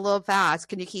drive a little fast.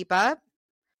 Can you keep up?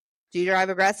 Do you drive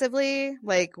aggressively?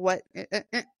 Like what?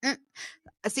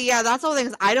 See, yeah, that's all the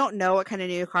things. I don't know what kind of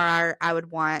new car I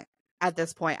would want at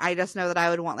this point. I just know that I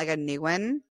would want like a new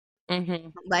one.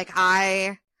 Like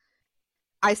I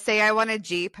say I want a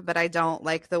Jeep, but I don't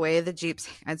like the way the Jeep's.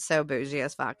 It's so bougie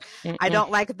as fuck. I don't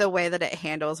like the way that it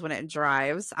handles when it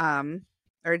drives.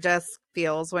 or just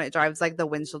feels when it drives like the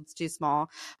windshield's too small.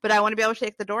 But I want to be able to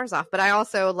take the doors off. But I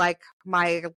also like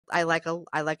I like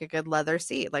a good leather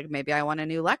seat. Like maybe I want a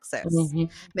new Lexus. Mm-hmm.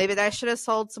 Maybe I should have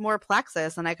sold some more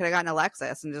Plexus and I could have gotten a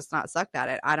Lexus and just not sucked at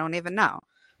it. I don't even know.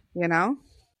 You know?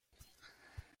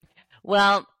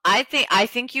 Well, I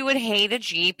think you would hate a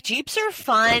Jeep. Jeeps are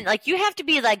fun. Like, you have to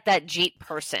be like that Jeep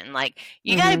person. Like,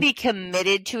 you got to be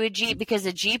committed to a Jeep, because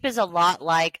a Jeep is a lot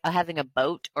like having a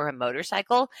boat or a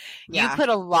motorcycle. Yeah. You put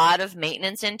a lot of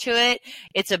maintenance into it.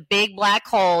 It's a big black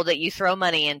hole that you throw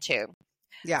money into.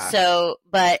 Yeah. So,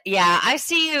 but yeah, I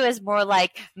see you as more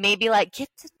like, maybe like get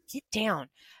down.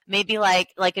 Maybe like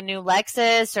a new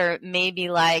Lexus, or maybe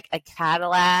like a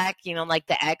Cadillac, you know, like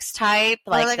the X type,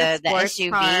 like the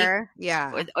SUV. Car.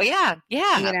 Yeah. Oh yeah.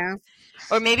 Yeah. You know.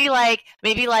 Or maybe like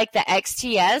the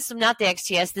XTS, not the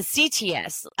XTS, the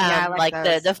CTS. Yeah, I like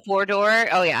the 4-door.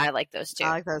 Oh yeah, I like those too.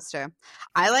 I like those too.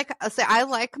 I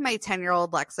like my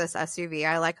 10-year-old Lexus SUV.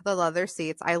 I like the leather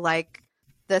seats. I like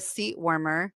the seat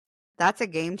warmer. That's a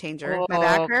game changer. Oh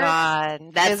God,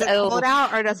 is it cold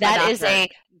out, or does that is a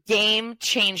game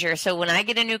changer. So when I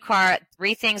get a new car,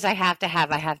 3 things I have to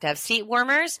have. I have to have seat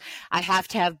warmers. I have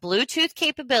to have Bluetooth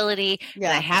capability. Yeah.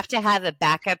 And I have to have a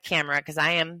backup camera, because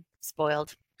I am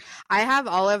spoiled. I have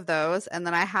all of those. And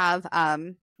then I have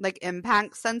like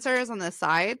impact sensors on the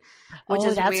side, which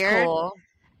is weird. Cool.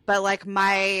 But like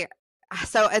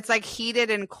so it's like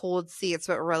heated and cold seats,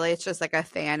 but really it's just like a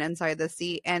fan inside the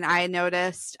seat. And I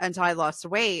noticed, until I lost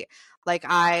weight, like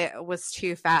I was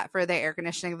too fat for the air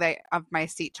conditioning of my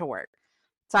seat to work.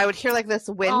 So I would hear like this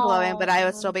wind blowing, but I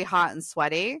would still be hot and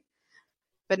sweaty.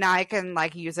 But now I can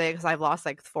like use it because I've lost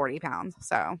like 40 pounds.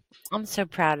 So I'm so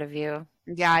proud of you.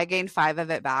 Yeah, I gained 5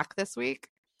 of it back this week.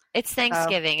 It's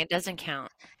Thanksgiving. It doesn't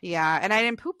count. Yeah, and I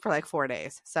didn't poop for like 4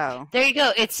 days. So there you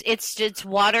go. It's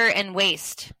water and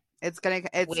waste. That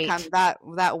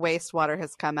wastewater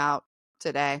has come out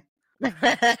today.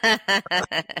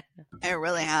 It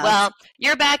really has. Well,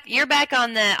 you're back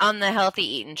on the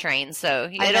healthy eating train, so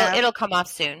it'll come off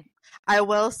soon. I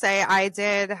will say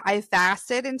I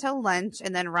fasted until lunch,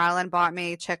 and then Rylan bought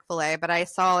me Chick-fil-A, but I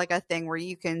saw like a thing where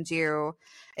you can do,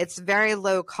 it's very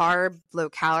low carb, low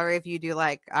calorie if you do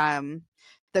like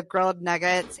the grilled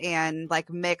nuggets and like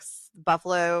mix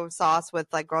buffalo sauce with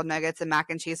like grilled nuggets and mac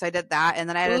and cheese. So I did that, and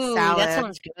then I had a salad. That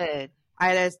sounds good.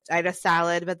 I had a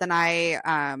salad, but then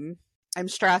I'm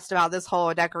stressed about this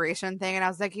whole decoration thing, and I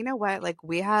was like, you know what? Like,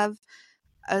 we have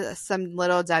some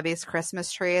Little Debbie's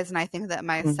Christmas trees, and I think that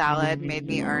my salad made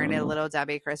me earn a Little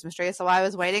Debbie Christmas tree. So I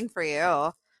was waiting for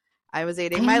you. I was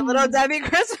eating my Little Debbie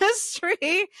Christmas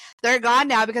tree. They're gone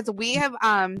now because we have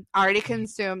already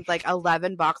consumed like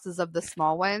 11 boxes of the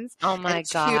small ones. Oh my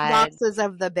God. 2 boxes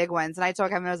of the big ones. And I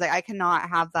told Kevin, I was like, I cannot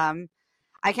have them.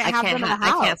 I can't have them in the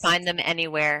house. I can't find them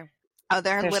anywhere. Oh,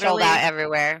 they're literally sold out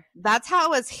everywhere. That's how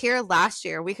it was here last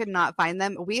year. We could not find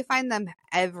them. We find them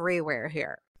everywhere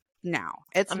here now.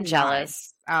 I'm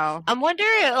jealous. Oh, I'm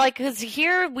wondering, like, because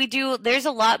here there's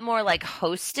a lot more like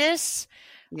Hostess,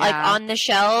 like on the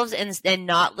shelves, and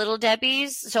not Little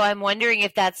Debbie's. So I'm wondering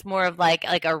if that's more of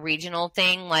like a regional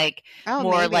thing, like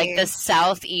more maybe. Like the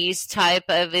southeast type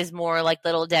of is more like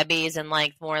Little Debbie's, and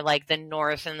like more like the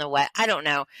north and the west. I don't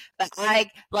know, but I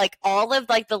like all of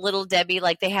like the Little Debbie,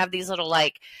 like they have these little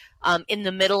like in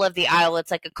the middle of the aisle,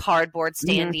 it's like a cardboard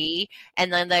standee,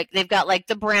 and then like they've got like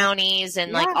the brownies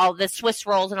and like all the Swiss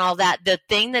rolls and all that. The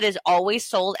thing that is always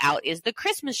sold out is the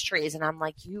Christmas trees, and I'm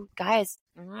like, you guys.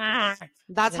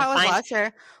 That's how it was last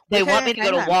year. They want me to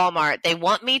go to Walmart. They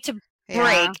want me to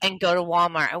break and go to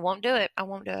Walmart. I won't do it.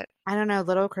 I don't know.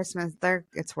 Little Christmas,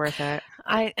 it's worth it.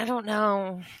 I don't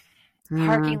know.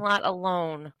 Parking lot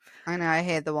alone. I know. I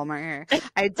hate the Walmart here.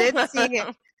 I did see.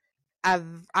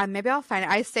 Maybe I'll find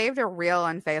it. I saved a reel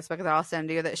on Facebook that I'll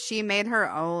send you that she made her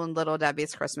own Little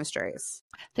Debbie's Christmas trees.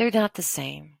 They're not the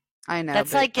same. I know.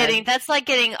 That's like getting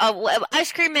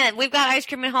ice cream in. We've got ice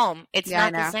cream at home. It's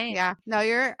not the same. Yeah. No,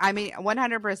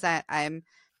 100%. I'm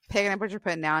picking up what you're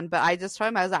putting down, but I just told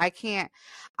him, I was like,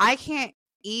 I can't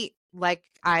eat like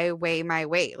I weigh my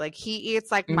weight. Like he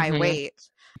eats like my weight.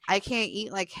 I can't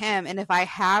eat like him. And if I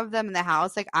have them in the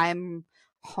house, like I'm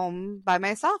home by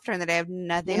myself during the day. I have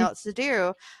nothing else to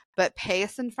do but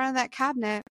pace in front of that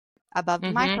cabinet above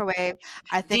the microwave.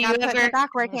 I think I'm putting it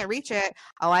back where I can't reach it.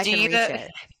 Oh, I can reach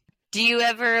it. Do you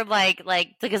ever like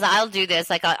because I'll do this,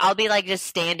 like I'll be like just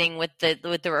standing with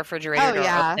the refrigerator door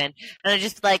open, and I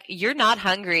just like, you're not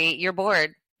hungry, you're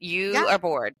bored, you are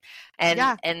bored,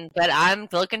 and but I'm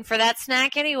looking for that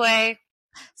snack anyway.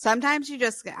 Sometimes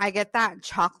I get that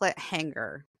chocolate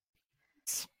hanger.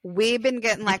 We've been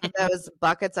getting like those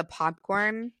buckets of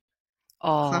popcorn.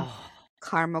 Oh,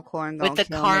 Caramel corn with the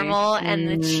caramel and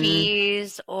the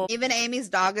cheese. Oh. Even Amy's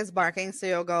dog is barking, so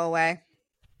you'll go away.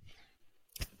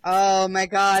 Oh my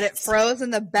god, it froze in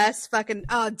the best fucking.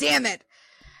 Oh, damn it!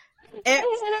 It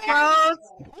froze.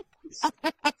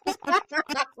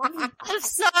 I'm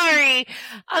sorry.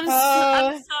 I'm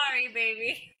sorry,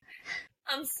 baby.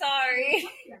 I'm sorry.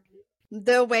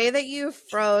 The way that you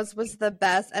froze was the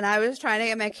best, and I was trying to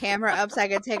get my camera up so I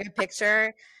could take a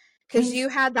picture because you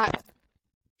had that,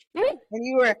 and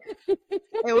you were.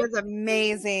 It was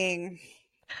amazing.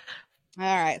 All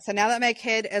right, so now that my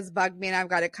kid has bugged me and I've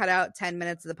got to cut out 10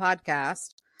 minutes of the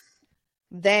podcast.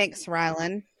 Thanks,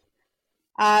 Rylan.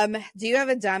 Do you have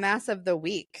a dumbass of the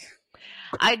week?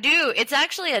 I do. It's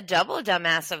actually a double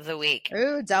dumbass of the week.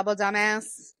 Ooh, double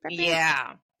dumbass.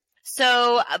 Yeah.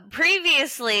 So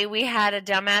previously we had a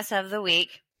dumbass of the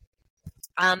week,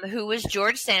 who was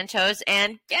George Santos,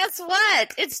 and guess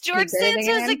what? It's George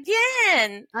Santos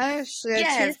again. Oh shit!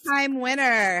 Yes. Two-time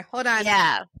winner. Hold on.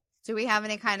 Yeah. Do we have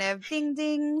any kind of ding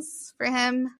dings for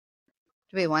him?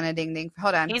 Do we want a ding ding?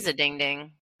 Hold on. He's a ding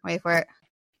ding. Wait for it.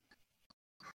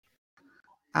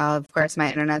 Oh, of course, my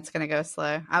internet's going to go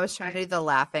slow. I was trying to do the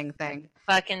laughing thing.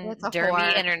 Fucking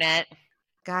derby internet.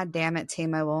 God damn it,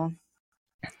 T-Mobile.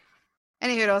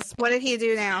 Anywho, what did he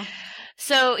do now?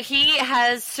 So he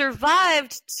has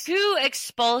survived 2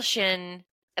 expulsion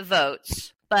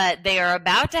votes, but they are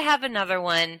about to have another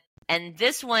one. And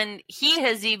this one, he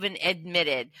has even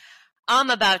admitted, I'm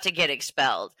about to get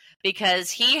expelled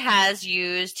because he has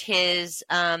used his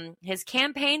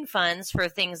campaign funds for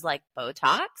things like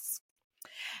Botox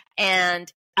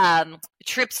and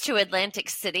trips to Atlantic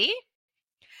City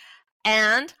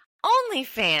and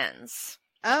OnlyFans.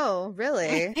 Oh,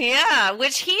 really? Yeah,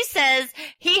 which he says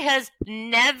he has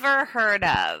never heard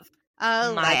of.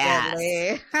 Oh, my ass.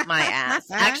 My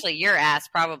ass. Actually, your ass,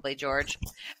 probably, George.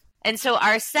 And so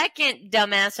our second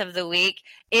dumbass of the week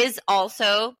is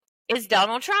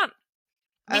Donald Trump.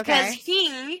 Because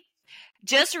he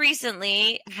just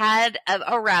recently had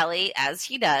a rally, as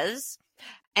he does,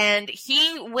 and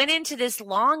he went into this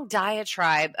long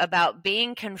diatribe about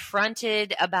being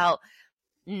confronted, about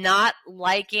not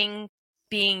liking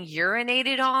being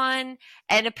urinated on.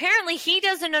 And apparently he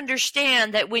doesn't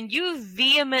understand that when you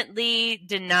vehemently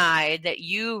deny that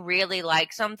you really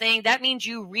like something, that means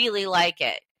you really like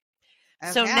it.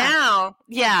 Okay. So now,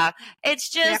 it's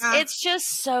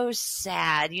just so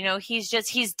sad. You know, he's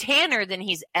tanner than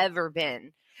he's ever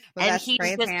been. Well, and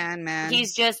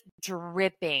he's just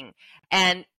dripping.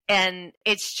 And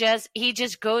it's just, he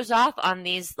just goes off on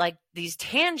these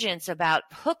tangents about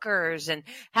hookers and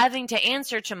having to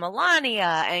answer to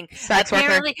Melania and sex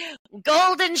apparently worker.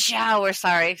 Golden shower.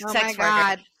 Sorry. Oh sex my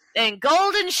God. Worker. And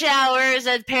golden showers,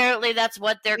 apparently that's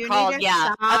what they're called.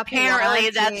 Yeah, apparently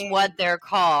that's what they're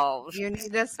called. You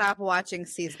need to stop watching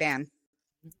C-SPAN.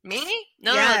 Me?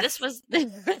 No, this was... Well,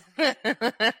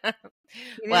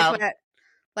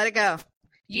 let it go.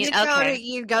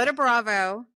 You go to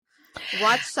Bravo,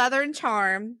 watch Southern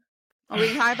Charm. We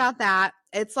can talk about that.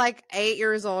 It's like 8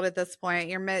 years old at this point.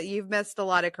 You've missed a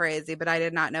lot of crazy, but I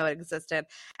did not know it existed.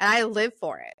 And I live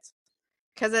for it.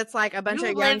 Because it's like a bunch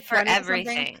of young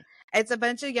 20-somethings. It's a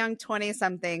bunch of young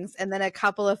 20-somethings and then a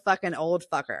couple of fucking old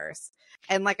fuckers.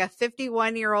 And like a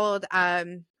 51-year-old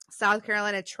South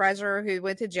Carolina treasurer who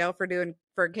went to jail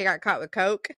he got caught with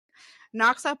coke,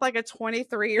 knocks up like a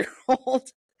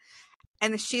 23-year-old.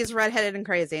 And she's redheaded and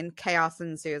crazy, and chaos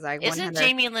ensues. Like, isn't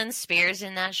Jamie Lynn Spears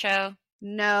in that show?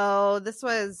 No,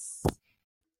 because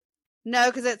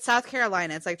it's South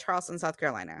Carolina. It's like Charleston, South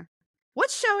Carolina. What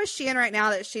show is she in right now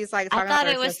that she's like talking about?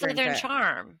 I thought it was Southern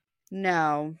Charm.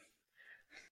 No.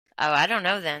 Oh, I don't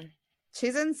know then.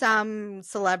 She's in some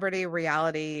celebrity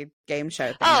reality game show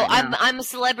thing. Oh, right I'm a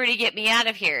celebrity. Get me out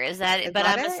of here. Is that it? But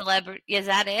I'm a celebrity. Is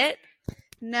that it?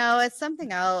 No, it's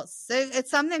something else.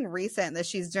 It's something recent that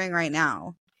she's doing right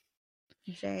now.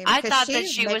 James, I thought that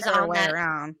she was on that.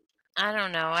 Around. I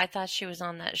don't know. I thought she was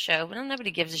on that show, but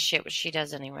nobody gives a shit what she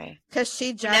does anyway. Because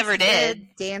she just never did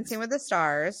Dancing with the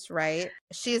Stars, right?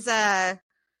 She's I'm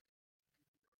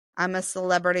a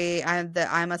celebrity.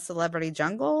 I'm a celebrity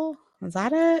jungle. Is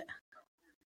that it?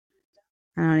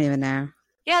 I don't even know.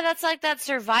 Yeah, that's like that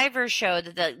Survivor show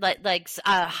that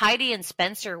Heidi and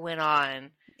Spencer went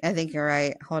on. I think you're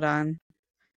right. Hold on.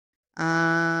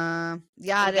 Yeah,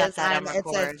 it is.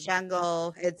 It's a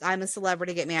jungle. I'm a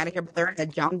celebrity. Get me out of here. But they're in a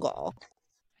jungle.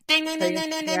 Ding ding ding ding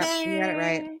ding ding. Yeah, you got it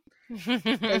right.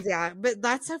 Yeah, but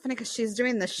that's so funny because she's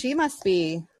doing this. She must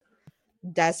be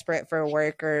desperate for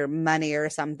work or money or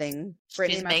something.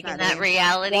 She's making that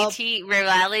reality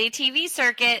TV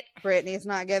circuit. Brittany's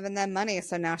not giving them money,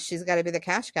 so now she's got to be the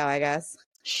cash cow, I guess.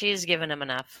 She's giving them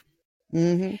enough.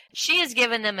 Mm-hmm. She has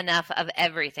given them enough of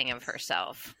everything of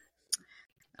herself.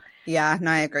 Yeah, no,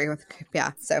 I agree with.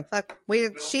 Yeah, so fuck.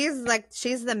 She's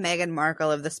the Meghan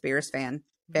Markle of the Spears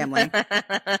family.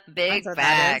 Big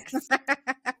facts.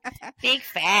 Big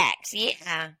facts.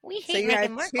 Yeah, we hate. So you have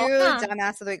two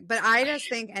dumbass of the week, but I just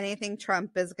think anything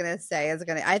Trump is gonna say is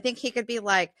gonna. I think he could be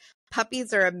like,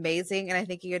 puppies are amazing, and I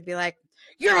think he could be like,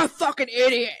 you're a fucking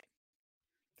idiot.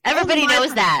 Everybody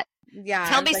knows that. Yeah.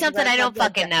 Tell me something I don't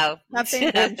fucking know.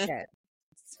 Something dumb shit.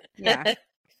 Yeah.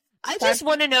 I just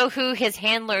want to know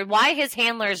why his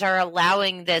handlers are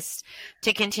allowing this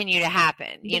to continue to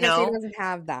happen. Because he doesn't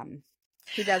have them.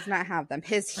 He does not have them.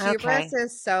 His hubris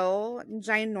is so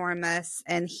ginormous,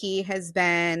 and he has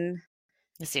been.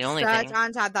 That's the only thing.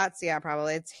 On top.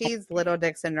 Probably. He's little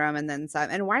dick syndrome and then some.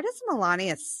 And why does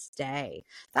Melania stay?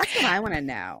 That's what I want to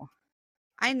know.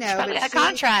 I know. She's probably got a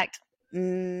contract.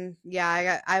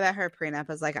 Yeah, I bet her prenup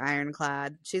is like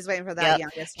ironclad. She's waiting for that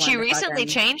youngest one. She recently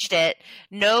changed it.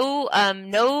 No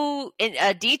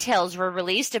details were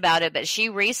released about it, but she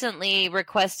recently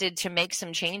requested to make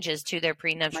some changes to their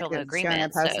prenuptial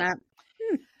agreement.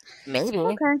 Maybe.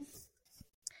 Okay.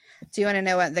 Do you want to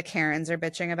know what the Karens are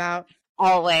bitching about?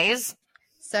 Always.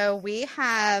 So we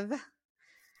have,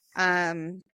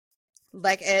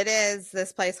 it is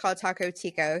this place called Taco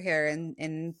Tico here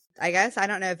in I guess, I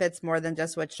don't know if it's more than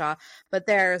just Wichita, but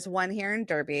there's one here in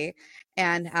Derby,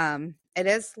 and it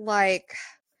is like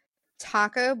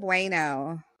Taco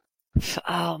Bueno.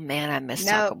 Oh man, I miss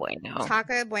Taco Bueno.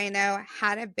 Taco Bueno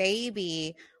had a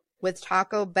baby with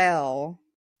Taco Bell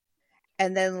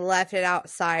and then left it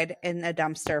outside in a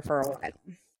dumpster for a while.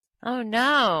 Oh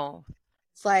no.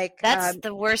 It's like that's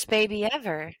the worst baby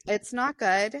ever. It's not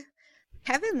good.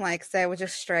 Kevin likes it, which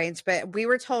is strange, but we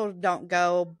were told don't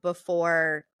go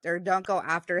before or don't go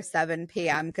after 7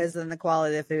 p.m. because then the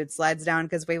quality of the food slides down.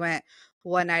 Because we went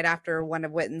one night after one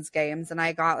of Witten's games, and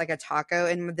I got like a taco,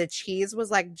 and the cheese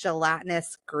was like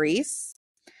gelatinous grease.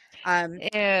 Ew.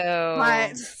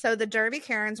 But so the Derby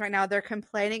Karens right now, they're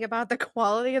complaining about the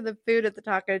quality of the food at the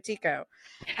Taco Tico,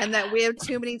 and that we have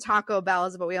too many Taco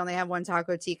Bells, but we only have one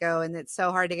Taco Tico, and it's so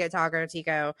hard to get Taco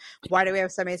Tico. Why do we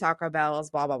have so many Taco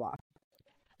Bells? Blah blah blah.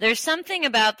 There's something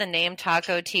about the name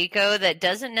Taco Tico that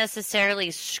doesn't necessarily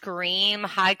scream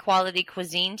high quality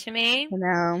cuisine to me.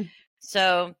 No.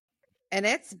 So. And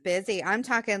it's busy. I'm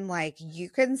talking like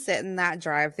you can sit in that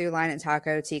drive-through line at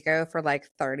Taco Tico for like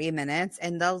 30 minutes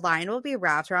and the line will be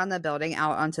wrapped around the building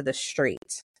out onto the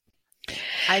street.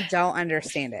 I don't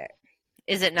understand it.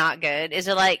 Is it not good? Is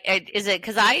it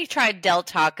because I tried Del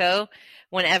Taco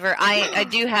whenever I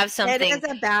do have something. It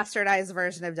is a bastardized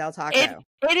version of Del Taco.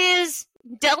 It is.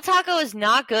 Del Taco is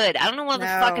not good. I don't know what the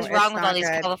fuck is wrong with all these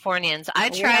Californians. I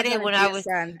tried it when I was.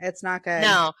 It's not good.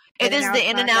 No, it is the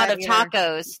In-N-Out of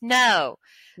tacos. No,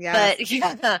 yeah,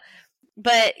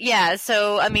 but yeah.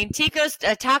 So I mean,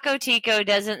 Taco Tico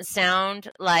doesn't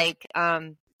sound like like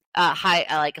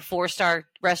a 4-star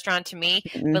restaurant to me.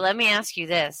 Mm-hmm. But let me ask you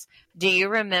this: do you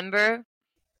remember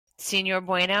Senor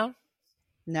Bueno?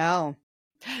 No.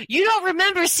 You don't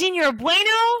remember Senor Bueno?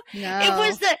 No. It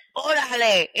was the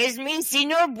Orale, it's me,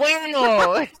 Senor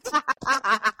Bueno.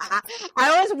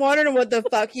 I was wondering what the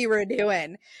fuck you were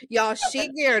doing. Y'all, she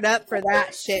geared up for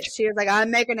that shit. She was like, I'm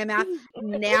making him out.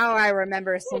 Now I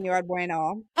remember Senor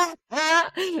Bueno.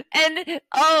 And,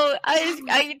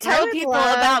 I tell people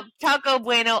about Taco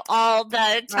Bueno all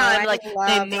the time. Like,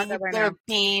 they make their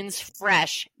beans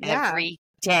fresh every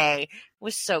day.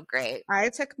 Was so great. I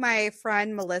took my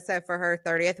friend Melissa for her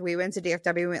 30th. We went to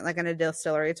DFW, we went like on a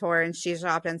distillery tour, and she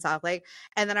shopped in South Lake.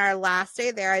 And then our last day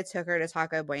there, I took her to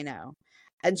Taco Bueno.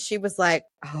 And she was like,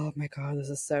 oh my God, this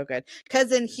is so good.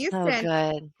 Because in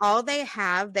Houston, all they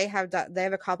have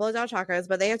a couple of Del Tacos,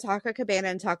 but they have Taco Cabana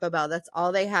and Taco Bell. That's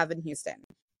all they have in Houston.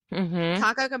 Mm-hmm.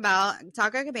 Taco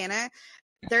Cabana,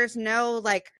 there's no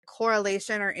like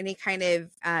correlation or any kind of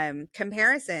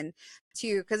comparison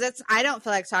to, because I don't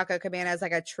feel like Taco Cabana is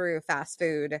like a true fast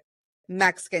food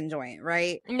Mexican joint,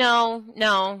 right? No.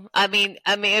 I mean,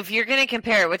 if you're gonna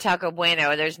compare it with Taco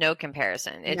Bueno, there's no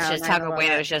comparison. It's just Taco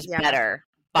Bueno is just better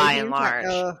by and large.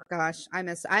 Oh gosh, I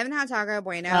haven't had Taco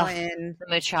Bueno in the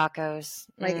Machacos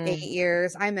like 8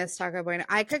 years. I miss Taco Bueno.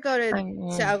 I could go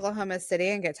to Oklahoma City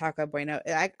and get Taco Bueno.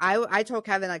 I told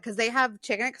Kevin, like, because they have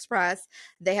Chicken Express,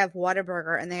 they have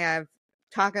Whataburger, and they have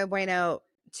Taco Bueno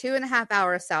 2.5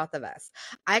 hours south of us.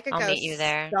 I could go meet you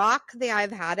there. Stalk the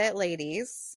I've Had It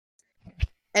ladies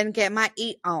and get my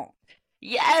eat on.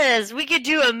 Yes, we could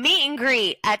do a meet and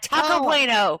greet at Taco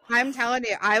Bueno. I'm telling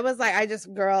you, I was like,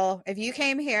 girl, if you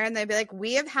came here and they'd be like,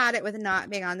 we have had it with not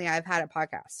being on the I've Had It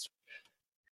podcast.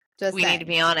 We need to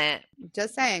be on it.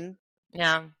 Just saying.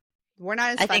 Yeah. We're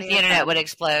not as I funny think the as internet them. would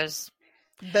explode.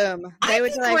 Boom. I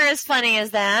think we're as funny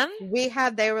as them. We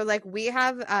have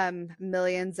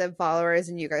millions of followers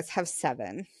and you guys have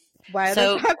 7. Why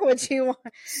the fuck would you want?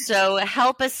 So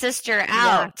help a sister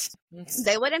out. Yeah.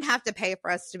 They wouldn't have to pay for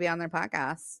us to be on their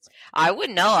podcast. I would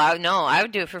know. I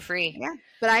would do it for free. Yeah.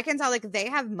 But I can tell like they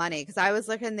have money because I was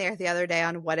looking there the other day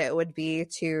on what it would be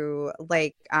to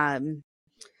like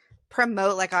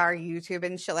promote like our YouTube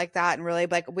and shit like that, and really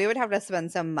like we would have to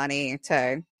spend some money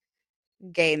to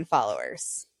gain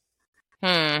followers.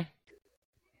 We're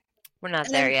not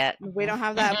there yet. We don't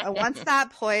have that. Once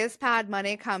that Poise Pad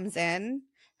money comes in,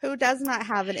 who does not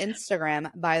have an Instagram,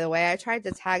 by the way? I tried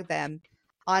to tag them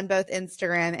on both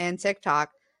Instagram and TikTok.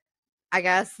 I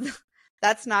guess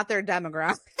that's not their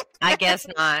demographic. I guess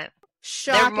not.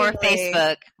 They're more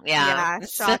Facebook. Yeah.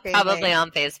 Shockingly. Probably on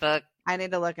Facebook. I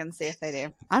need to look and see if they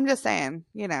do. I'm just saying,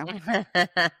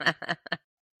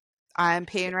 I'm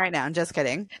peeing right now. I'm just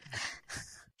kidding.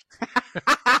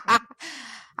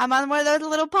 I'm on one of those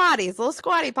little potties, little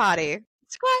squatty potty.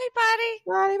 Squatty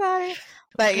potty.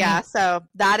 But yeah, so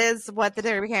that is what the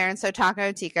Derby Karen. So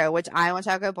Taco Tico, which I want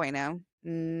Taco Bueno.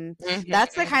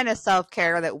 That's the kind of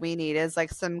self-care that we need, is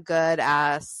like some good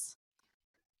ass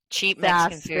cheap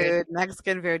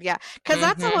Mexican food. Yeah. Because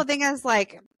that's the whole thing is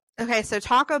like, okay, so it's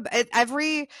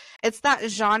that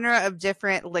genre of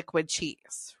different liquid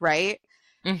cheese, right?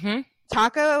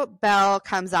 Taco Bell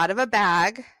comes out of a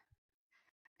bag,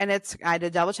 and I had to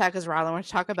double check because Rylan went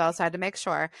to Taco Bell, so I had to make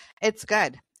sure. It's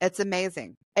good. It's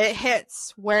amazing. It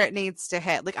hits where it needs to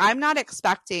hit. Like, I'm not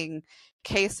expecting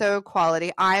queso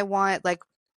quality. I want like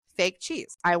fake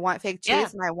cheese. I want fake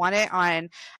cheese, and I want it on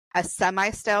a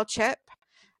semi-stale chip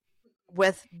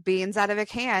with beans out of a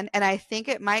can. And I think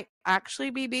it might actually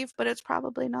be beef, but it's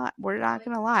probably not. We're not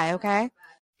going to lie, okay?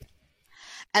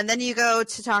 And then you go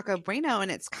to Taco Bueno,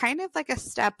 and it's kind of like a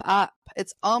step up.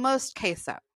 It's almost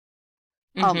queso.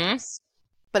 Almost.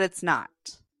 But it's not.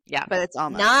 Yeah. But it's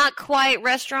almost. Not quite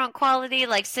restaurant quality,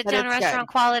 like sit-down restaurant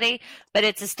quality, but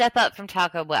it's a step up from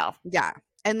Taco Bell. Yeah.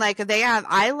 And like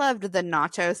I loved the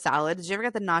nacho salad. Did you ever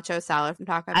get the nacho salad from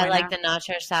Taco Bell? I like the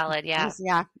nacho salad, yeah.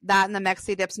 Yeah. That and the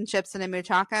Mexi dips and chips and a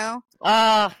muchacho.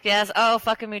 Oh, yes. Oh,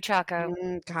 fucking muchacho.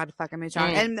 God, fucking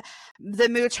muchacho. And the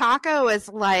muchacho is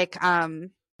like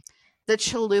the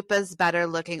chalupa's better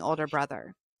looking older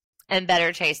brother. And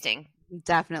better tasting.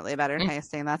 Definitely better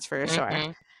tasting, that's for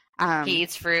sure. He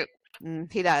eats fruit.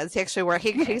 He does. He actually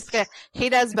he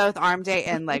does both arm day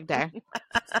and leg day.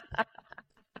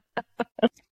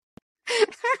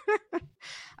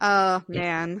 Oh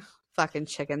man, fucking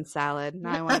chicken salad.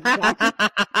 I want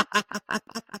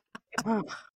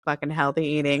fucking healthy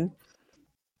eating.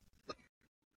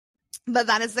 But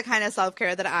that is the kind of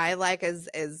self-care that I like is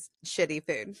shitty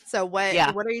food. So what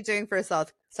are you doing for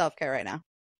self-care right now?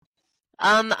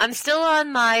 I'm still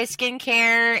on my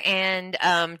skincare and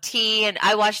tea, and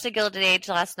I watched The Gilded Age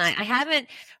last night. I haven't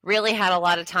really had a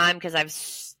lot of time because I'm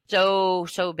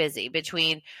so busy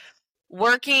between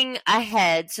working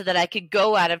ahead so that I could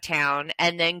go out of town,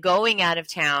 and then going out of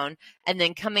town, and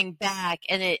then coming back,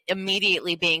 and it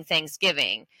immediately being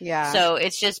Thanksgiving. Yeah. So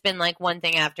it's just been like one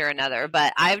thing after another.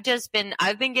 But I've been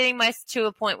getting to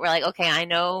a point where like, okay, I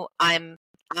know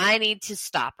I need to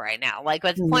stop right now. Like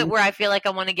at the point where I feel like I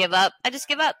want to give up, I just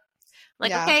give up.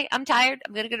 Like, okay, I'm tired.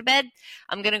 I'm going to go to bed.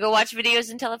 I'm going to go watch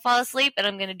videos until I fall asleep, and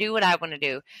I'm going to do what I want to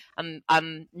do.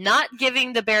 I'm not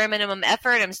giving the bare minimum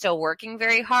effort. I'm still working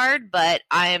very hard, but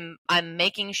I'm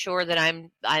making sure that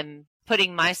I'm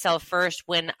putting myself first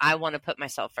when I want to put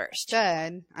myself first.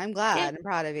 Good. I'm glad. Yeah. I'm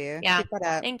proud of you. Yeah.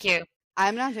 Thank you.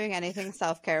 I'm not doing anything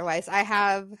self-care wise.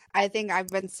 I think I've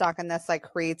been stuck in this like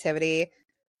creativity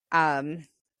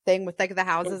thing with like the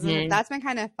houses, and that's been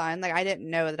kind of fun. Like I didn't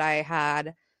know that I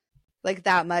had like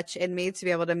that much in me to be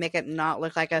able to make it not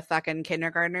look like a fucking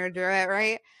kindergartner do it,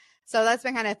 right? So that's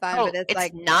been kind of fun. But it's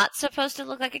like not supposed to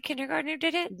look like a kindergartner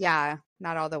did it. Yeah,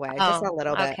 not all the way, just a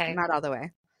little bit. Not all the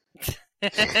way.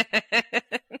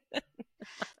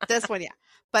 This one, yeah,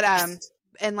 but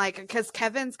and like because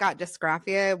Kevin's got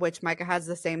dysgraphia, which Micah has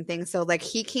the same thing, so like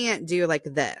he can't do like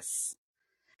this,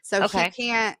 so he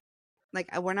can't.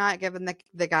 Like we're not giving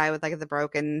the guy with like the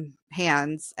broken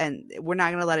hands, and we're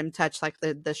not gonna let him touch like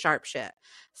the sharp shit.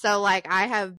 So like I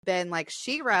have been like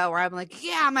She-Ra, where I'm like,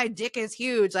 yeah, my dick is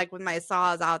huge, like with my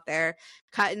saws out there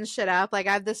cutting shit up. Like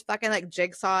I have this fucking like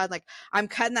jigsaw, and like I'm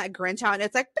cutting that Grinch out, and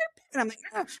it's like, and I'm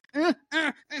like,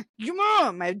 your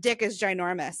mom, my dick is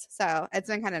ginormous. So it's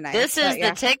been kind of nice. This is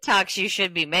the TikToks you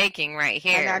should be making right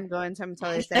here. And I'm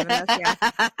totally saving this. Yeah.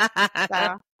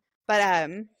 So, but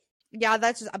Yeah,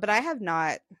 but I have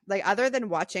not, like, other than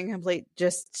watching complete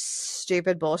just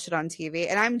stupid bullshit on TV.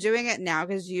 And I'm doing it now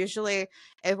because usually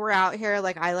if we're out here,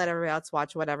 like, I let everybody else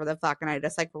watch whatever the fuck and I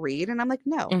just, like, read. And I'm like,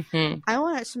 no, I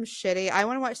want to watch some shitty. I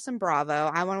want to watch some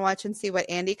Bravo. I want to watch and see what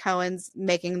Andy Cohen's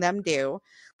making them do.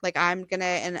 Like, I'm going to,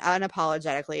 and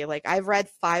unapologetically, like, I've read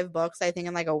 5 books, I think,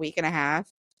 in like a week and a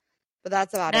half. But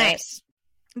that's about it.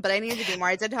 But I need to do more.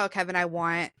 I did tell Kevin I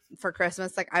want for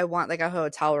Christmas, like, I want like a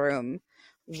hotel room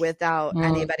without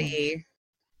anybody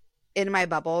in my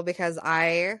bubble, because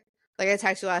I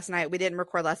texted you last night, we didn't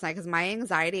record last night because my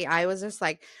anxiety, I was just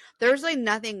like, there's like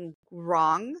nothing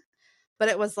wrong, but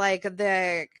it was like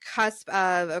the cusp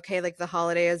of, okay, like the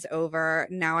holiday is over,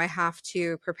 now I have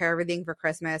to prepare everything for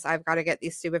Christmas, I've got to get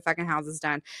these stupid fucking houses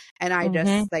done, and I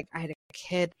just like, I had a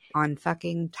kid on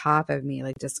fucking top of me,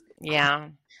 like, just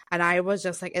and I was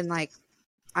just like, and like,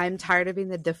 I'm tired of being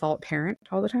the default parent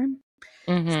all the time.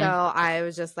 So I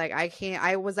was just like, I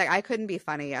couldn't be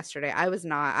funny yesterday. I was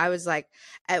not. I was like,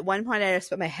 at one point I just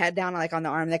put my head down like on the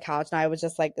arm of the couch and I was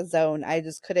just like zoned. I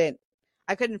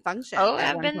couldn't function. Oh,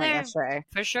 I've been there yesterday.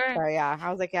 For sure. So yeah, I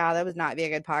was like, yeah, that would not be a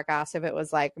good podcast if it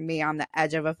was like me on the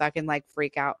edge of a fucking like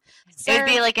freak out. It would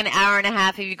be like an hour and a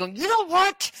half of you going, you know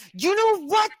what?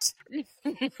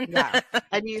 Yeah.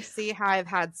 And you see how I've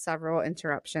had several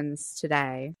interruptions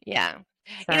today. Yeah.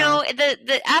 So. You know,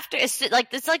 the after, it's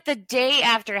like the day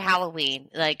after Halloween,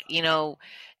 like, you know,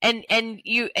 and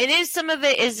it is, some of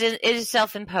it is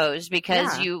self-imposed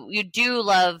because you do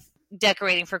love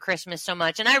decorating for Christmas so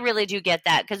much. And I really do get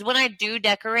that, because when I do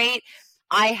decorate,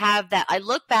 I have that, I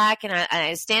look back and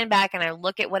I stand back and I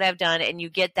look at what I've done, and you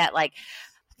get that like,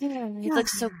 it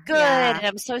looks so good and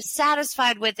I'm so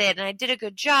satisfied with it and I did a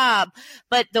good job,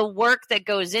 but the work that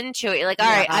goes into it, you're like, all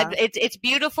right, it's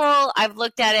beautiful, I've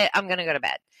looked at it, I'm gonna go to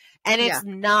bed, and it's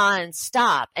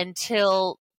nonstop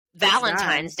until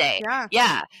Valentine's Day.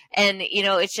 And you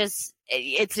know, it's just,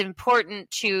 it's important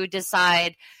to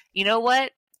decide, you know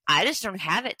what, I just don't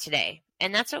have it today,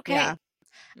 and that's okay.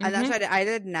 And that's what I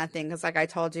did nothing, because like I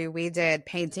told you, we did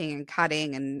painting and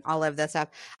cutting and all of this stuff.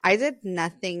 I did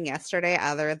nothing yesterday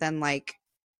other than like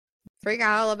freak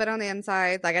out a little bit on the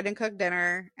inside. Like, I didn't cook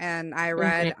dinner, and I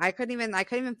read, I couldn't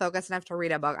even focus enough to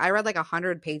read a book. I read like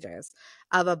 100 pages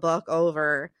of a book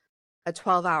over a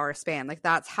 12-hour span. Like,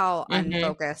 that's how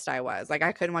unfocused I was. Like,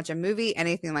 I couldn't watch a movie,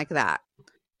 anything like that.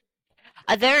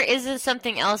 There is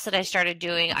something else that I started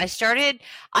doing. I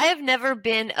have never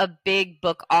been a big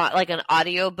book, like an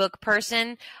audiobook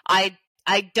person. I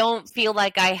don't feel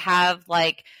like I have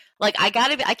like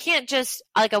I can't just,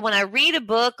 like, when I read a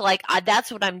book, like,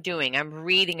 that's what I'm doing. I'm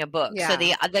reading a book. So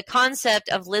the concept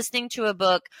of listening to a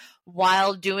book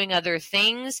while doing other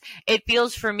things, it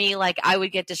feels for me like I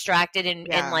would get distracted and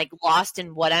like lost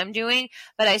in what I'm doing.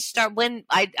 But when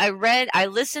I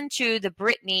listened to the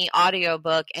Britney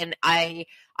audiobook, and I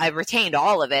retained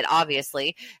all of it,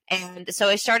 obviously. And so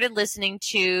I started listening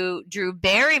to Drew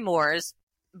Barrymore's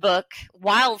book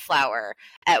Wildflower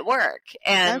at work,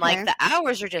 and like the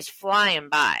hours are just flying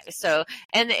by. So,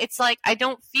 and it's like, I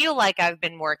don't feel like I've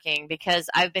been working because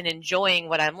I've been enjoying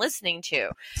what I'm listening to.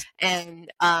 And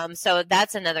so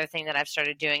that's another thing that I've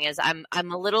started doing, is I'm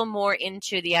a little more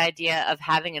into the idea of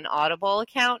having an Audible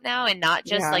account now, and not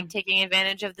just like taking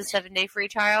advantage of the 7-day free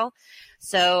trial.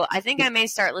 So I think I may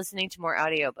start listening to more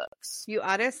audiobooks. You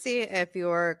ought to see if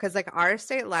because like our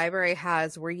state library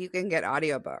has where you can get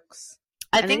audiobooks.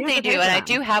 I think they do, and I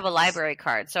do have a library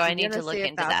card, so I need to look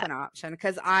into that. That's an option,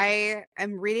 because I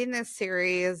am reading this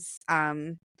series,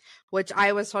 which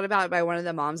I was told about by one of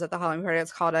the moms at the Halloween party.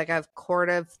 It's called like a Court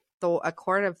of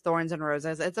Thorns and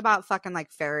Roses. It's about fucking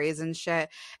like fairies and shit.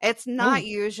 It's not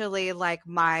usually like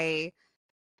my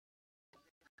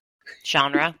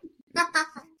genre.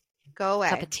 Go away.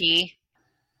 Cup of tea.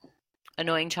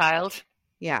 Annoying child.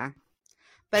 Yeah.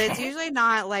 But it's usually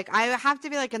not like, I have to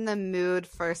be like in the mood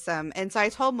for some. And so I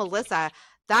told Melissa,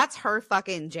 that's her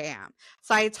fucking jam.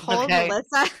 So I told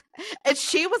Melissa, and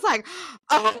she was like,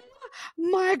 oh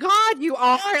my God, you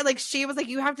are. Like, she was like,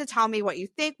 you have to tell me what you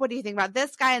think. What do you think about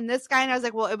this guy and this guy? And I was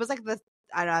like, well, it was like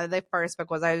I don't know, the first book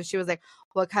was, she was like,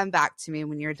 well, come back to me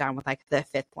when you're done with like the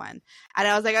 5th one. And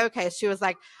I was like, okay. She was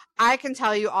like, I can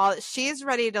tell you all. She's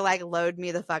ready to like load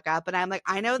me the fuck up. And I'm like,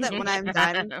 I know that when I'm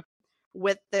done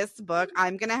with this book,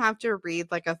 I'm gonna have to read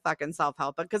like a fucking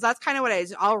self-help book, because that's kind of what I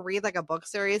do. I'll read like a book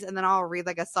series, and then I'll read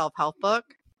like a self-help book,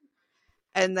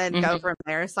 and then go from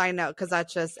there. So I know, because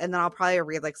that's just, and then I'll probably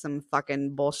read like some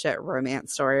fucking bullshit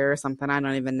romance story or something. I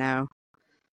don't even know.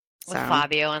 With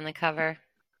Fabio on the cover.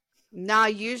 No,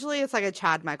 usually it's like a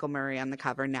Chad Michael Murray on the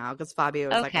cover now because Fabio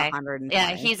was like 120.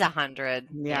 Yeah, he's 100.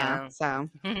 Yeah. So.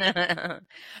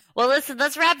 Well, listen,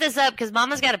 let's wrap this up because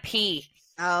Mama's got to pee.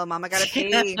 Oh, Mama got to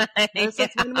pee.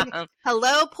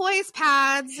 Hello, poise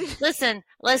pads. Listen.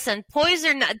 Poise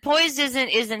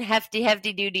isn't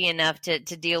hefty duty enough to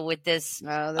deal with this.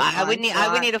 I would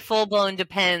need a full blown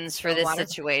Depends for this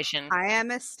situation. I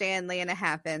am a Stanley and a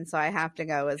half in, so I have to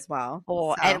go as well.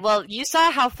 Oh, so. And well, you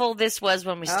saw how full this was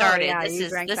when we started. Yeah,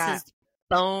 this is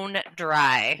bone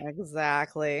dry.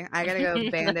 Exactly. I gotta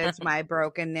go bandage my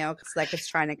broken nail because like it's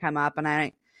trying to come up, and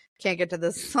I can't get to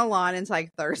the salon until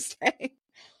like Thursday.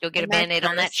 You'll get a Band-Aid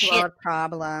on that shit.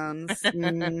 Problems.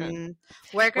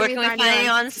 Where can we find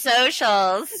you on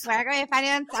socials? Where can we find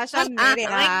you on social media?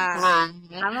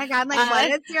 Oh my god! Like, what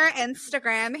is your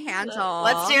Instagram handle?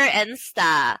 What's your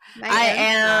Insta? I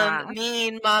am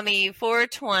Mean Mommy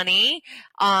 420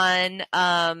 on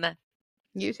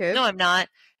YouTube. No, I'm not.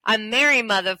 I'm Mary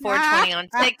Mother 420 on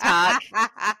TikTok.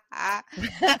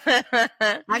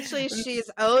 Actually, she's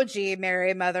OG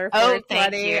Mary Mother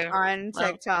 420 on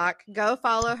TikTok. Go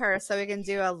follow her so we can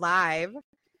do a live.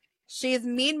 She's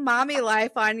Mean Mommy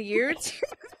Life on YouTube.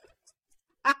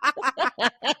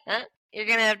 You're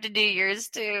going to have to do yours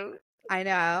too. I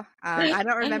know. I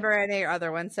don't remember any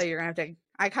other ones, so you're going to have to.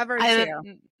 I covered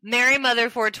two. Mary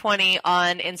Mother 420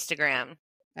 on Instagram.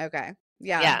 Okay.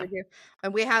 Yeah. We do.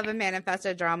 And we have a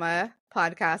Manifested Drama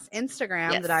podcast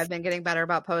Instagram that I've been getting better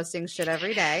about posting shit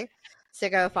every day. So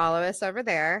go follow us over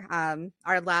there.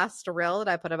 Our last reel that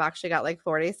I put up actually got like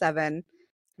 47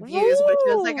 views, which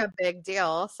is like a big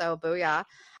deal. So booyah.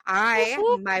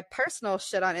 My personal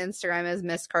shit on Instagram is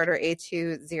Miss Carter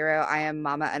 820. I am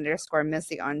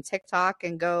Mama_Missy on TikTok,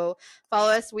 and go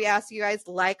follow us. We ask you guys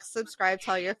like, subscribe,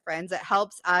 tell your friends. It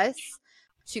helps us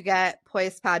to get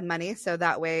Poise Pad money, so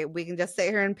that way we can just sit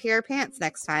here and pee our pants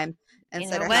next time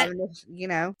instead of having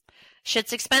to,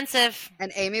 shit's expensive.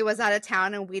 And Amy was out of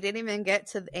town, and we didn't even get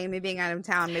to Amy being out of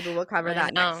town. Maybe we'll cover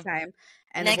that next time.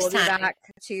 And we'll be back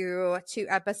to 2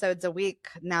 episodes a week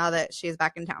now that she's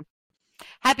back in town.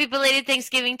 Happy belated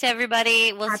Thanksgiving to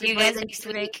everybody. We'll see you guys next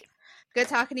week. Good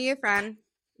talking to you, friend.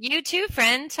 You too,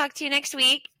 friend. Talk to you next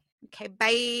week. Okay,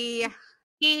 bye.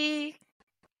 Bye.